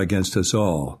a war against us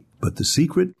all. But the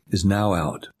secret is now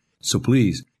out. So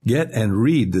please, get and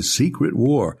read The Secret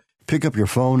War. Pick up your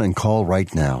phone and call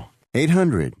right now.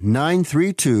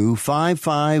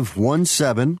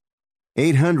 800-932-5517.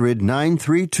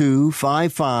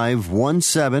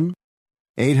 800-932-5517.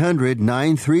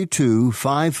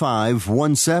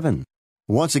 800-932-5517.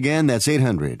 Once again, that's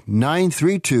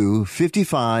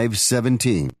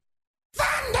 800-932-5517.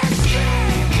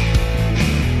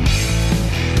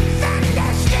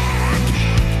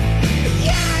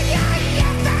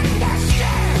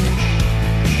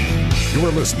 You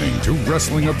are listening to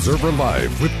Wrestling Observer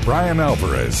Live with Brian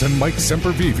Alvarez and Mike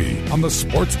Semperveve on the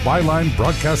Sports Byline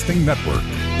Broadcasting Network.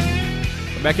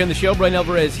 Back on the show, Brian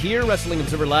Alvarez here, Wrestling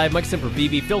Observer Live, Mike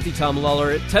Semperveve, Filthy Tom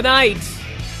Lawler. Tonight,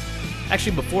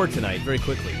 actually before tonight, very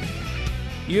quickly,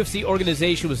 UFC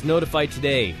organization was notified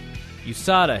today.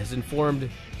 USADA has informed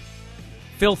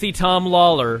Filthy Tom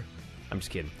Lawler, I'm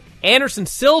just kidding, Anderson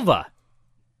Silva,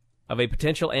 of a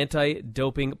potential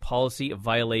anti-doping policy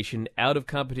violation. Out of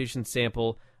competition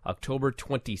sample October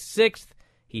 26th.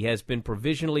 He has been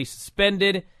provisionally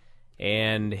suspended,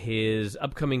 and his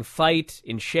upcoming fight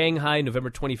in Shanghai, November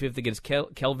 25th, against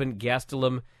Kelvin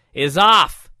Gastelum is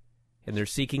off, and they're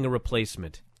seeking a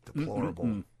replacement. Deplorable.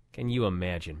 Mm-hmm. Can you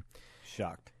imagine?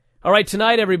 Shocked. All right,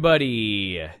 tonight,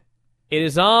 everybody, it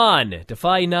is on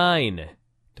Defy 9.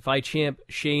 Defy champ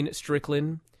Shane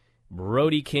Strickland,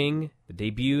 Brody King, the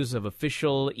debuts of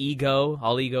official Ego,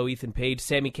 All Ego Ethan Page,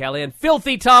 Sami Callihan,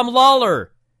 Filthy Tom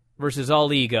Lawler versus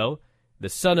All Ego, the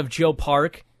son of Joe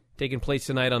Park, taking place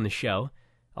tonight on the show.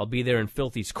 I'll be there in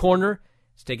Filthy's Corner.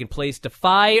 It's taking place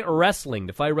Defy Wrestling,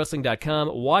 DefyWrestling.com,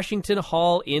 Washington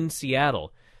Hall in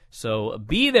Seattle. So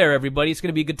be there, everybody. It's going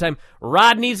to be a good time.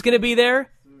 Rodney's going to be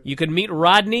there. You can meet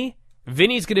Rodney.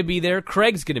 Vinny's going to be there.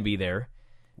 Craig's going to be there.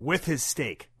 With his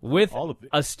steak. With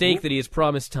a steak that he has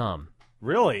promised Tom.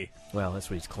 Really? Well, that's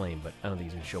what he's claimed, but I don't think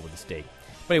he's going to show up with a steak.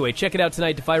 But anyway, check it out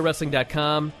tonight,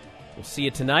 DefyWrestling.com. We'll see you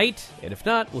tonight, and if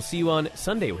not, we'll see you on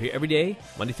Sunday. We're here every day,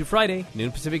 Monday through Friday,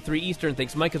 noon Pacific, 3 Eastern.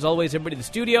 Thanks, Mike, as always, everybody in the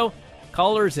studio,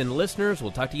 callers and listeners.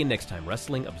 We'll talk to you next time.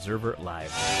 Wrestling Observer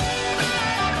Live.